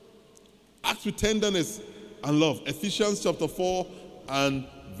 Act with tenderness and love. Ephesians chapter 4 and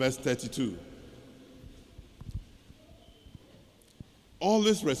verse 32.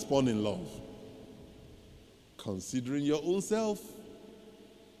 Always respond in love. Considering your own self.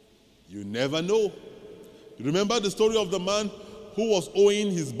 You never know. You remember the story of the man who was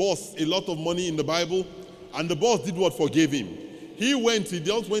owing his boss a lot of money in the Bible? And the boss did what? Forgave him. He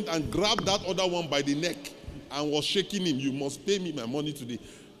just went and grabbed that other one by the neck and was shaking him. You must pay me my money today.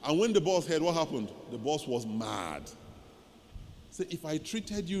 And when the boss heard what happened, the boss was mad. Say, if I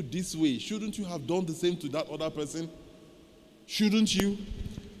treated you this way, shouldn't you have done the same to that other person? Shouldn't you?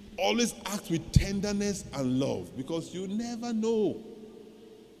 Always act with tenderness and love, because you never know.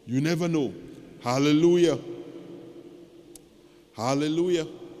 You never know. Hallelujah. Hallelujah.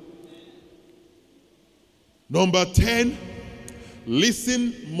 Number 10,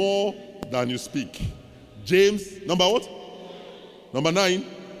 listen more than you speak. James, number what? Number 9.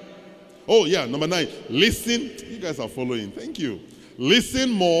 Oh, yeah, number 9. Listen. You guys are following. Thank you. Listen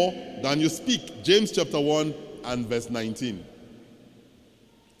more than you speak. James chapter 1 and verse 19.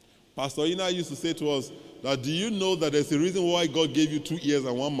 Pastor Ina used to say to us that, do you know that there's a reason why God gave you 2 ears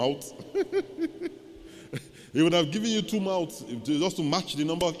and 1 mouth? He would have given you 2 mouths just to match the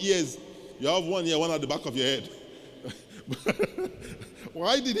number of ears. You have 1 ear, 1 at the back of your head.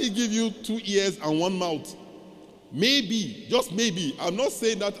 Why did he give you 2 ears and 1 mouth? Maybe, just maybe, I'm not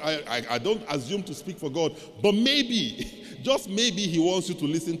saying that I don't assume to speak for God, but maybe, just maybe he wants you to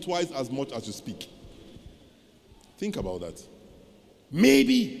listen twice as much as you speak. Think about that.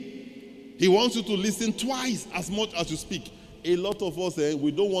 Maybe he wants you to listen twice as much as you speak. A lot of us,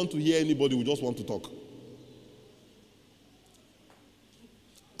 we don't want to hear anybody, we just want to talk.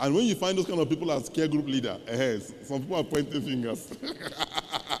 And when you find those kind of people as care group leader, some people are pointing fingers.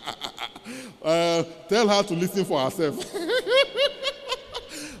 Tell her to listen for herself.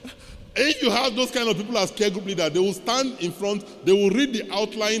 If you have those kind of people as care group leader, they will stand in front, they will read the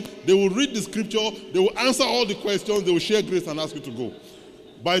outline, they will read the scripture, they will answer all the questions, they will share grace and ask you to go.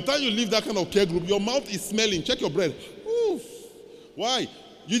 By the time you leave that kind of care group, your mouth is smelling. Check your breath. Oof. Why?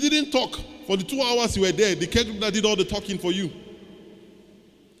 You didn't talk for the 2 hours you were there. The care group that did all the talking for you.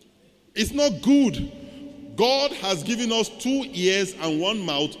 It's not good. God has given us 2 ears and 1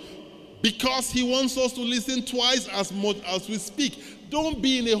 mouth because he wants us to listen twice as much as we speak. Don't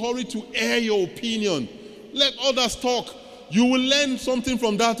be in a hurry to air your opinion. Let others talk. You will learn something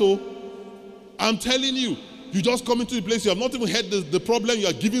from that. Oh, I'm telling you. You just come into the place, you have not even heard the problem, you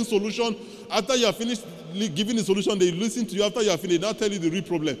are giving solution. After you are finished giving the solution, they listen to you. After you are finished, they now tell you the real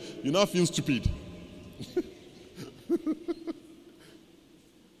problem. You now feel stupid.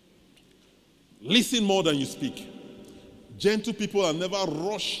 Listen more than you speak. Gentle people are never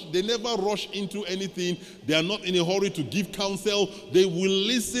rush. They never rush into anything. They are not in a hurry to give counsel. They will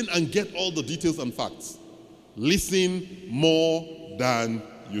listen and get all the details and facts. Listen more than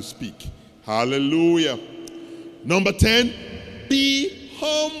you speak. Hallelujah. Number 10, be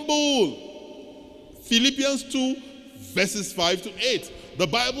humble. Philippians 2, verses 5 to 8. The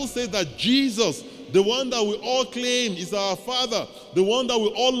Bible says that Jesus, the one that we all claim is our Father, the one that we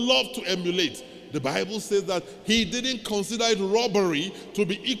all love to emulate, the Bible says that he didn't consider it robbery to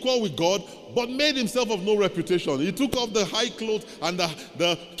be equal with God, but made himself of no reputation. He took off the high clothes and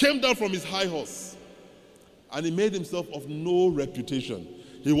came down from his high horse. And he made himself of no reputation.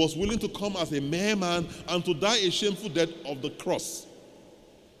 He was willing to come as a mere man and to die a shameful death of the cross.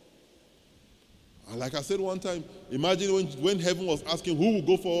 And like I said one time, imagine when heaven was asking who will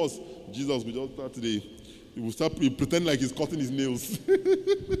go for us. Jesus will just start today. He will start pretend like he's cutting his nails.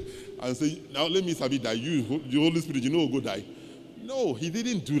 And say, now let me sabi that you, the Holy Spirit, you know, will go die. No, he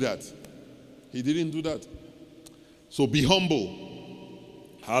didn't do that. He didn't do that. So be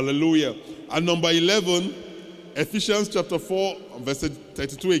humble. Hallelujah. And number 11, Ephesians chapter 4, verse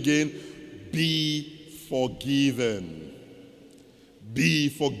 32 again, be forgiven. Be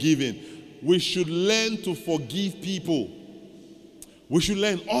forgiven. We should learn to forgive people. We should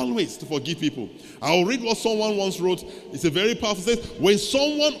learn always to forgive people. I'll read what someone once wrote. It's a very powerful thing. When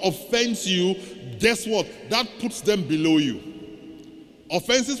someone offends you, guess what? That puts them below you.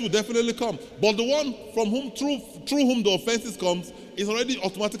 Offenses will definitely come. But the one from whom, through whom the offenses comes is already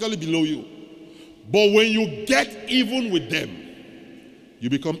automatically below you. But when you get even with them, you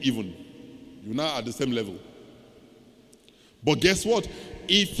become even. You're now at the same level. But guess what?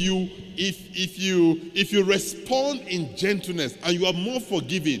 If you respond in gentleness and you are more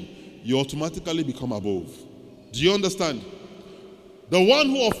forgiving, you automatically become above. Do you understand? The one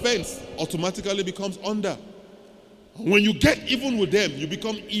who offends automatically becomes under. When you get even with them, you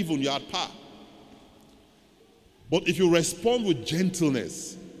become even. You're at par. But if you respond with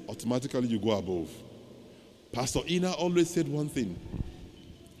gentleness, automatically you go above. Pastor Ina always said one thing,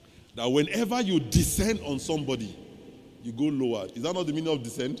 that whenever you descend on somebody, you go lower. Is that not the meaning of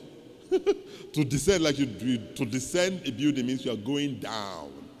descend? To descend, like to descend a building means you are going down.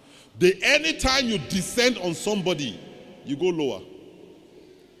 Anytime you descend on somebody, you go lower.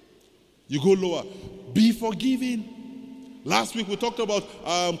 You go lower. Be forgiving. Last week we talked about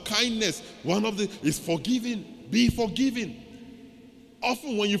kindness. One of the is forgiving. Be forgiving.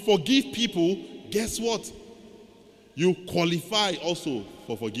 Often when you forgive people, guess what? You qualify also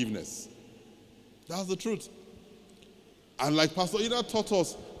for forgiveness. That's the truth. And like Pastor Ida taught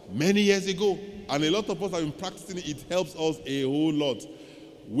us many years ago, and a lot of us have been practicing it, it helps us a whole lot.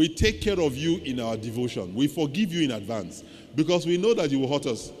 We take care of you in our devotion. We forgive you in advance because we know that you will hurt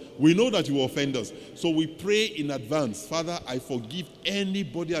us. We know that you will offend us. So we pray in advance. Father, I forgive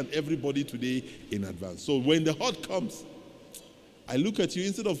anybody and everybody today in advance. So when the hurt comes, I look at you,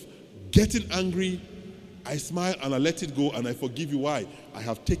 instead of getting angry, I smile and I let it go and I forgive you. Why? I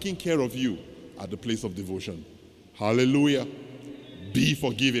have taken care of you at the place of devotion. Hallelujah. Be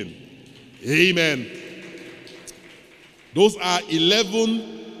forgiven. Amen. Those are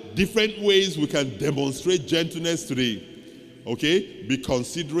 11 different ways we can demonstrate gentleness today. Okay? Be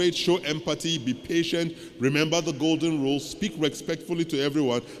considerate, show empathy, be patient, remember the golden rule, speak respectfully to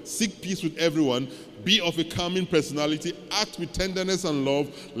everyone, seek peace with everyone, be of a calming personality, act with tenderness and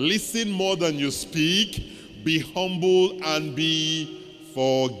love, listen more than you speak, be humble and be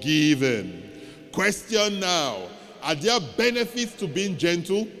forgiven. Question now. Are there benefits to being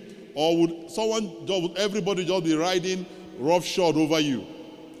gentle, or would everybody just be riding roughshod over you?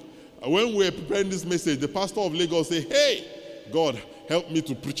 When we were preparing this message, the pastor of Lagos said, "Hey, God, help me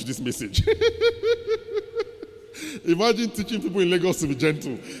to preach this message." Imagine teaching people in Lagos to be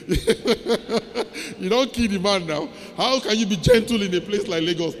gentle. You don't kill the man now. How can you be gentle in a place like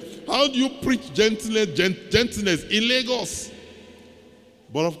Lagos? How do you preach gentleness in Lagos?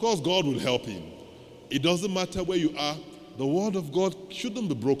 But of course, God will help him. It doesn't matter where you are. the word of God shouldn't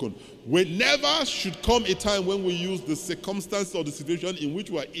be broken. We never should come a time when we use the circumstance or the situation in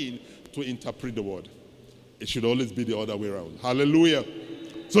which we are in to interpret the word. It should always be the other way around. Hallelujah.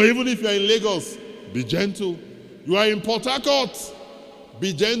 So even if you are in Lagos, be gentle. You are in Port Harcourt,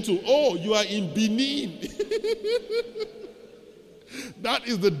 be gentle. Oh, you are in Benin. That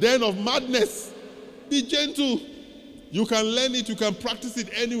is the den of madness. Be gentle. You can learn it, you can practice it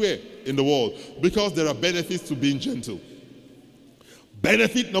anywhere in the world because there are benefits to being gentle.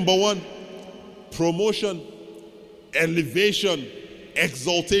 Benefit number 1, promotion, elevation,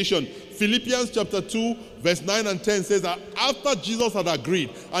 exaltation. Philippians chapter 2, verse 9 and 10 says that after Jesus had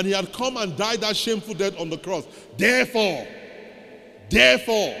agreed and he had come and died that shameful death on the cross, therefore,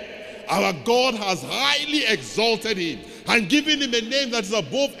 our God has highly exalted him and given him a name that is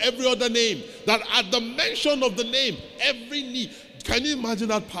above every other name, that at the mention of the name, every knee. Can you imagine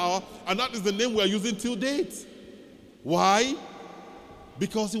that power? And that is the name we are using till date. Why?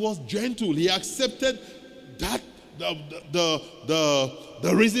 Because he was gentle. He accepted that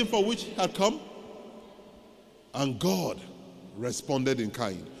the reason for which he had come. And God responded in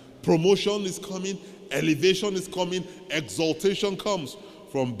kind. Promotion is coming, elevation is coming, exaltation comes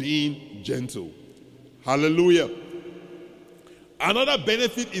from being gentle. Hallelujah. Another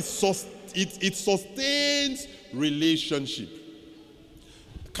benefit is it sustains relationship.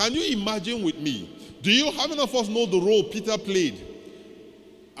 Can you imagine with me? How many of us know the role Peter played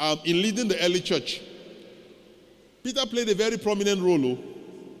in leading the early church? Peter played a very prominent role.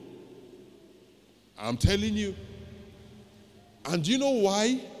 I'm telling you. And do you know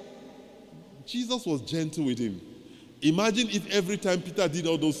why? Jesus was gentle with him. Imagine if every time Peter did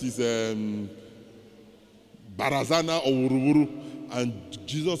all those his barazana or wuru, and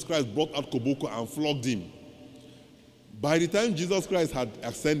Jesus Christ brought out koboko and flogged him. By the time Jesus Christ had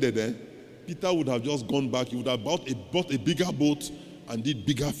ascended, Peter would have just gone back. He would have bought a bigger boat and did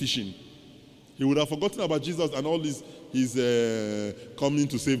bigger fishing. He would have forgotten about Jesus and all his coming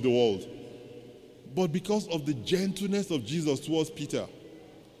to save the world. But because of the gentleness of Jesus towards Peter,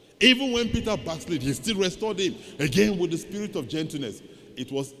 even when Peter backslid, he still restored him. Again, with the spirit of gentleness,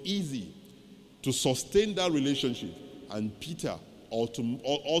 it was easy to sustain that relationship. And Peter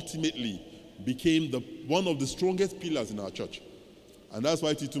ultimately became one of the strongest pillars in our church. And that's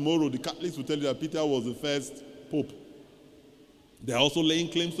why till tomorrow, the Catholics will tell you that Peter was the first pope. They're also laying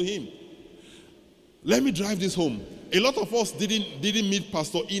claims to him. Let me drive this home. A lot of us didn't meet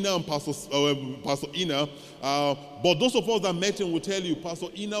Pastor Ina and Pastor Ina, but those of us that met him will tell you Pastor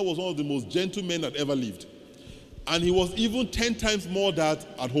Ina was one of the most gentle men that ever lived. And he was even 10 times more that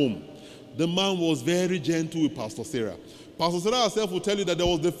at home. The man was very gentle with Pastor Sarah. Pastor Sarah herself will tell you that there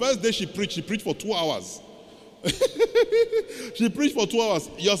was the first day she preached for 2 hours. She preached for 2 hours.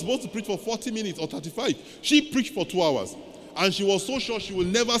 You're supposed to preach for 40 minutes or 35. She preached for 2 hours. And she was so sure she will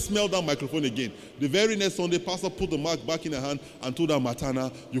never smell that microphone again. The very next Sunday, Pastor put the mic back in her hand and told her,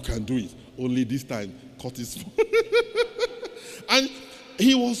 Matana, you can do it. Only this time, cut his And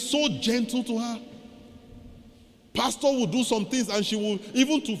he was so gentle to her. Pastor would do some things and she would,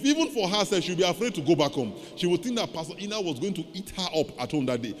 even for herself, she would be afraid to go back home. She would think that Pastor Ina was going to eat her up at home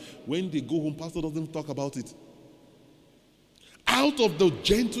that day. When they go home, Pastor doesn't talk about it. Out of the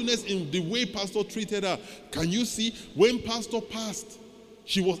gentleness in the way Pastor treated her, can you see when Pastor passed,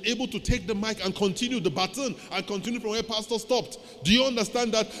 she was able to take the mic and continue the baton and continue from where Pastor stopped. Do you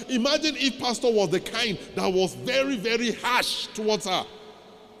understand that? Imagine if Pastor was the kind that was very, very harsh towards her.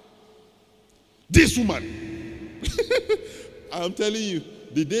 This woman. I'm telling you,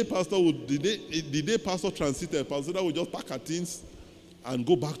 the day Pastor transited, Pastor would just pack her things and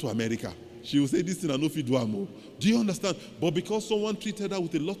go back to America. She will say, this thing I know if you do more. Do you understand? But because someone treated her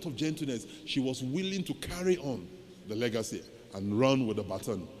with a lot of gentleness, she was willing to carry on the legacy and run with the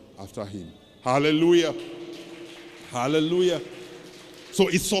baton after him. Hallelujah. Hallelujah. So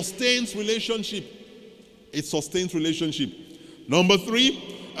it sustains relationship. It sustains relationship. Number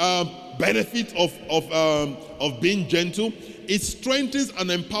 3, benefit of being gentle. It strengthens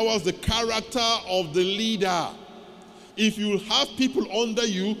and empowers the character of the leader. If you have people under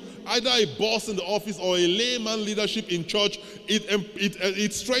you, either a boss in the office or a layman leadership in church,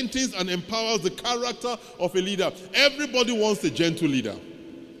 it strengthens and empowers the character of a leader. Everybody wants a gentle leader.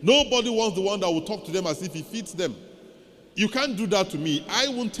 Nobody wants the one that will talk to them as if he feeds them. You can't do that to me. I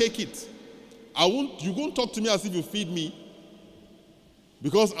won't take it. You won't talk to me as if you feed me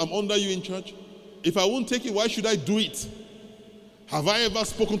because I'm under you in church. If I won't take it, why should I do it? Have I ever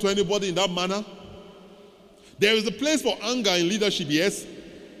spoken to anybody in that manner? There is a place for anger in leadership, yes.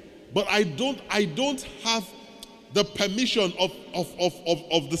 But I don't have the permission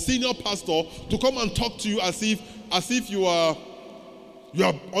of the senior pastor to come and talk to you as if you are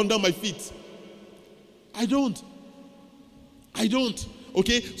under my feet. I don't.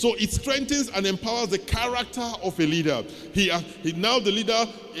 Okay, so it strengthens and empowers the character of a leader. Now the leader,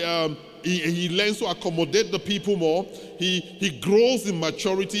 he learns to accommodate the people more. He grows in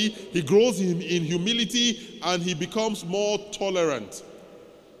maturity. He grows in humility, and he becomes more tolerant.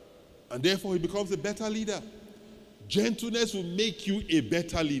 And therefore, he becomes a better leader. Gentleness will make you a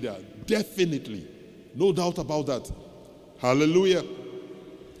better leader. Definitely. No doubt about that. Hallelujah.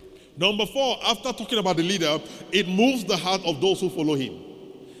 Number 4, after talking about the leader, it moves the heart of those who follow him.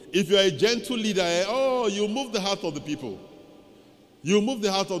 If you are a gentle leader, you move the heart of the people. You move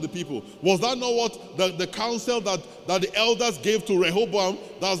the heart of the people. Was that not what the counsel that the elders gave to Rehoboam,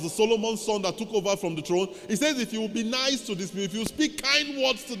 that's the Solomon's son that took over from the throne? He says, if you will be nice to these people, if you speak kind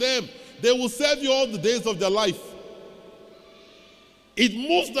words to them, they will serve you all the days of their life. It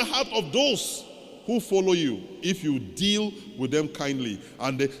moves the heart of those who follow you if you deal with them kindly,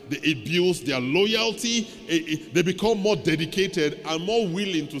 and it builds their loyalty. They become more dedicated and more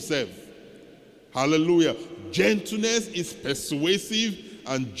willing to serve. Hallelujah. Gentleness is persuasive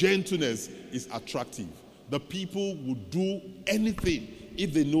and gentleness is attractive. The people will do anything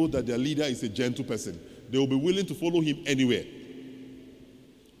if they know that their leader is a gentle person. They will be willing to follow him anywhere.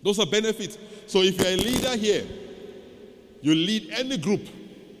 Those are benefits. So if you're a leader here, you lead any group,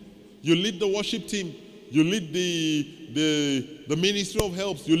 you lead the worship team, you lead the ministry of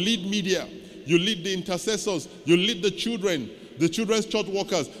helps, you lead media, you lead the intercessors, you lead the children, the children's church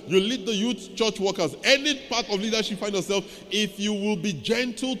workers, you lead the youth church workers. Any part of leadership you find yourself, if you will be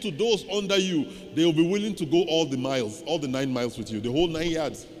gentle to those under you, they will be willing to go all the miles, all the 9 miles with you, the whole 9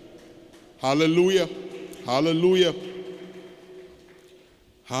 yards. Hallelujah. Hallelujah.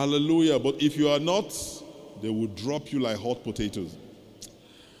 Hallelujah. But if you are not, they will drop you like hot potatoes.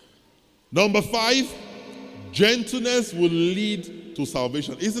 Number 5, gentleness will lead to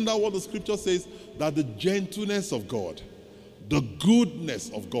salvation. Isn't that what the scripture says? That the gentleness of God, the goodness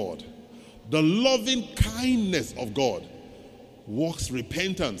of God, the loving kindness of God works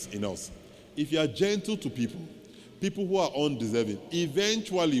repentance in us. If you are gentle to people who are undeserving,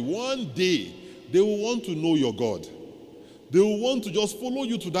 eventually, one day, they will want to know your God. They will want to just follow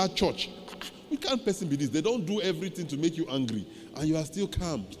you to that church. We can't person be this. They don't do everything to make you angry, and you are still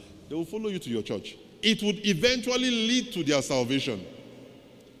calm. They will follow you to your church. It would eventually lead to their salvation.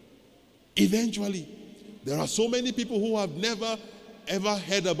 Eventually. There are so many people who have never, ever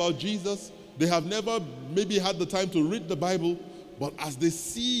heard about Jesus. They have never maybe had the time to read the Bible. But as they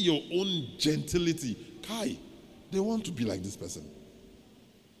see your own gentility, they want to be like this person.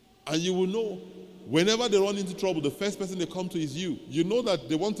 And you will know, whenever they run into trouble, the first person they come to is you. You know that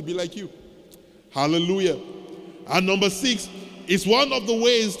they want to be like you. Hallelujah. And number 6, it's one of the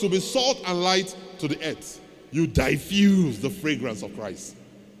ways to be salt and light to the earth. You diffuse the fragrance of Christ.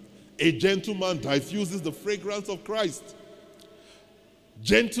 A gentleman diffuses the fragrance of Christ.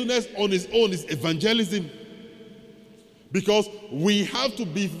 Gentleness on its own is evangelism. Because we have to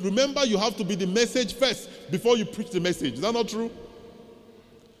be, remember, you have to be the message first before you preach the message. Is that not true?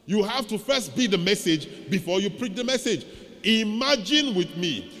 You have to first be the message before you preach the message. Imagine with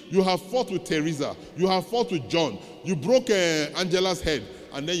me, you have fought with Teresa, you have fought with John, you broke Angela's head,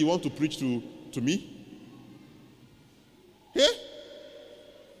 and then you want to preach to me? Yeah?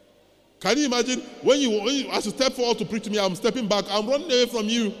 Can you imagine when you as you step forward to preach to me, I'm stepping back, I'm running away from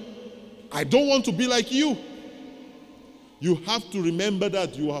you. I don't want to be like you. You have to remember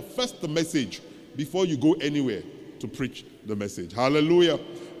that you are first the message before you go anywhere to preach the message. Hallelujah.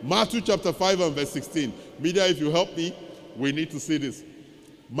 Matthew chapter 5 and verse 16. Media, if you help me, we need to see this.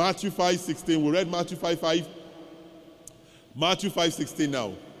 Matthew 5:16. We read Matthew 5:5. Matthew 5:16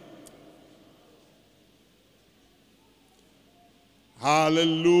 now.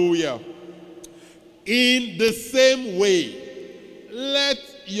 Hallelujah. In the same way, let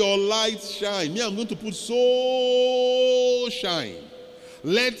your light shine. Me, I'm going to put so shine.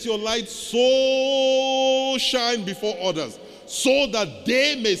 Let your light so shine before others, so that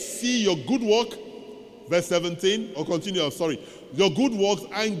they may see your good work. Verse 17, or continue, sorry. Your good works,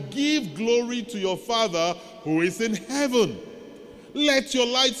 and give glory to your Father who is in heaven. Let your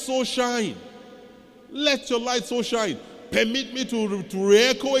light so shine. Let your light so shine. Permit me to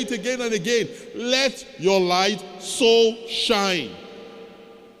re-echo it again and again. Let your light so shine.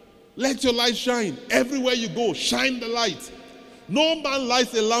 Let your light shine. Everywhere you go, shine the light. No man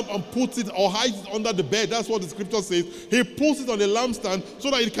lights a lamp and puts it or hides it under the bed. That's what the scripture says. He puts it on a lampstand so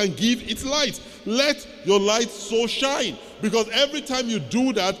that it can give its light. Let your light so shine. Because every time you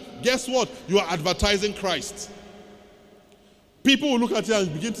do that, guess what? You are advertising Christ. People will look at you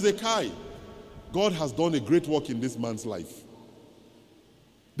and begin to say, Kai, God has done a great work in this man's life.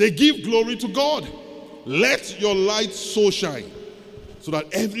 They give glory to God. Let your light so shine, so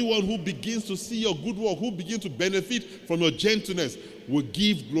that everyone who begins to see your good work, who begins to benefit from your gentleness, will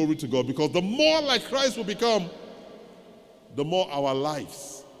give glory to God. Because the more like Christ will become, the more our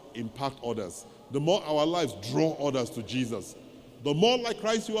lives impact others. The more our lives draw others to Jesus. The more like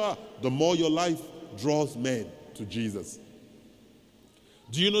Christ you are, the more your life draws men to Jesus.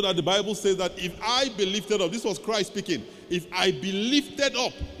 Do you know that the Bible says that if I be lifted up, this was Christ speaking, if I be lifted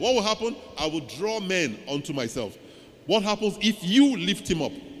up, what will happen? I will draw men unto myself. What happens if you lift him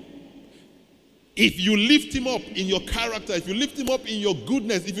up? If you lift him up in your character, if you lift him up in your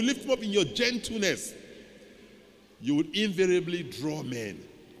goodness, if you lift him up in your gentleness, you would invariably draw men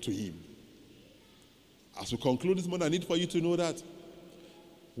to him. As we conclude this morning, I need for you to know that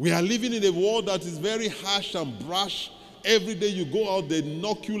we are living in a world that is very harsh and brash. Every day you go out, they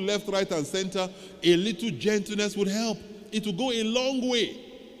knock you left, right, and center. A little gentleness would help. It will go a long way,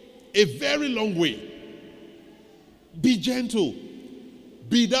 a very long way. Be gentle.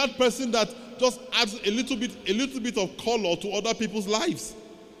 Be that person that just adds a little bit of color to other people's lives.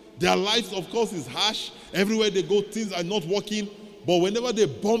 Their lives, of course, is harsh. Everywhere they go, things are not working. But whenever they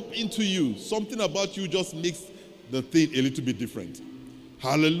bump into you, something about you just makes the thing a little bit different.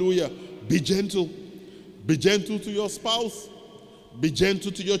 Hallelujah. Be gentle. Be gentle to your spouse. Be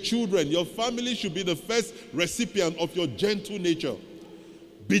gentle to your children. Your family should be the first recipient of your gentle nature.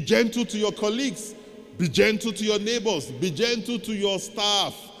 Be gentle to your colleagues. Be gentle to your neighbors. Be gentle to your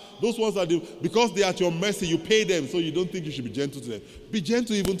staff. Those ones are because they are at your mercy, you pay them, so you don't think you should be gentle to them. Be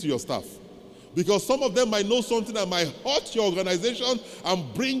gentle even to your staff. Because some of them might know something that might hurt your organization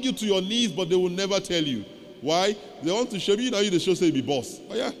and bring you to your knees, but they will never tell you. Why? They want to show you, now you the show say be boss.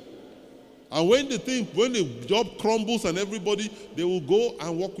 Oh yeah. And when the job crumbles and everybody, they will go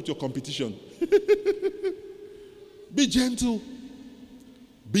and work with your competition. Be gentle.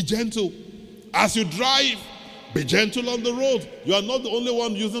 Be gentle. As you drive, be gentle on the road. You are not the only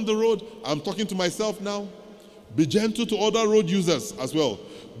one using the road. I'm talking to myself now. Be gentle to other road users as well.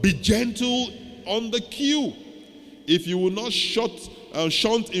 Be gentle on the queue. If you will not shunt,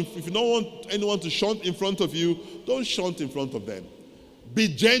 if you don't want anyone to shunt in front of you, don't shunt in front of them. Be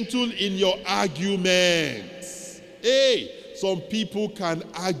gentle in your arguments. Hey, some people can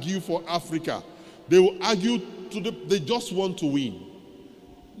argue for Africa. They will argue they just want to win.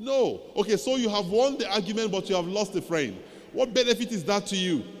 No. Okay, so you have won the argument, but you have lost a friend. What benefit is that to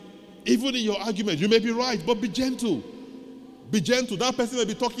you? Even in your argument, you may be right, but be gentle. Be gentle. That person may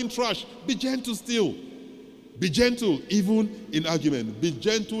be talking trash. Be gentle still. Be gentle even in argument. Be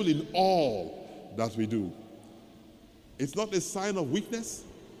gentle in all that we do. It's not a sign of weakness.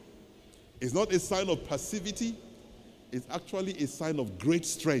 It's not a sign of passivity. It's actually a sign of great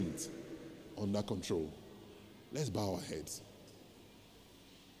strength under control. Let's bow our heads.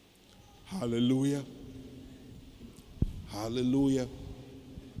 Hallelujah. Hallelujah.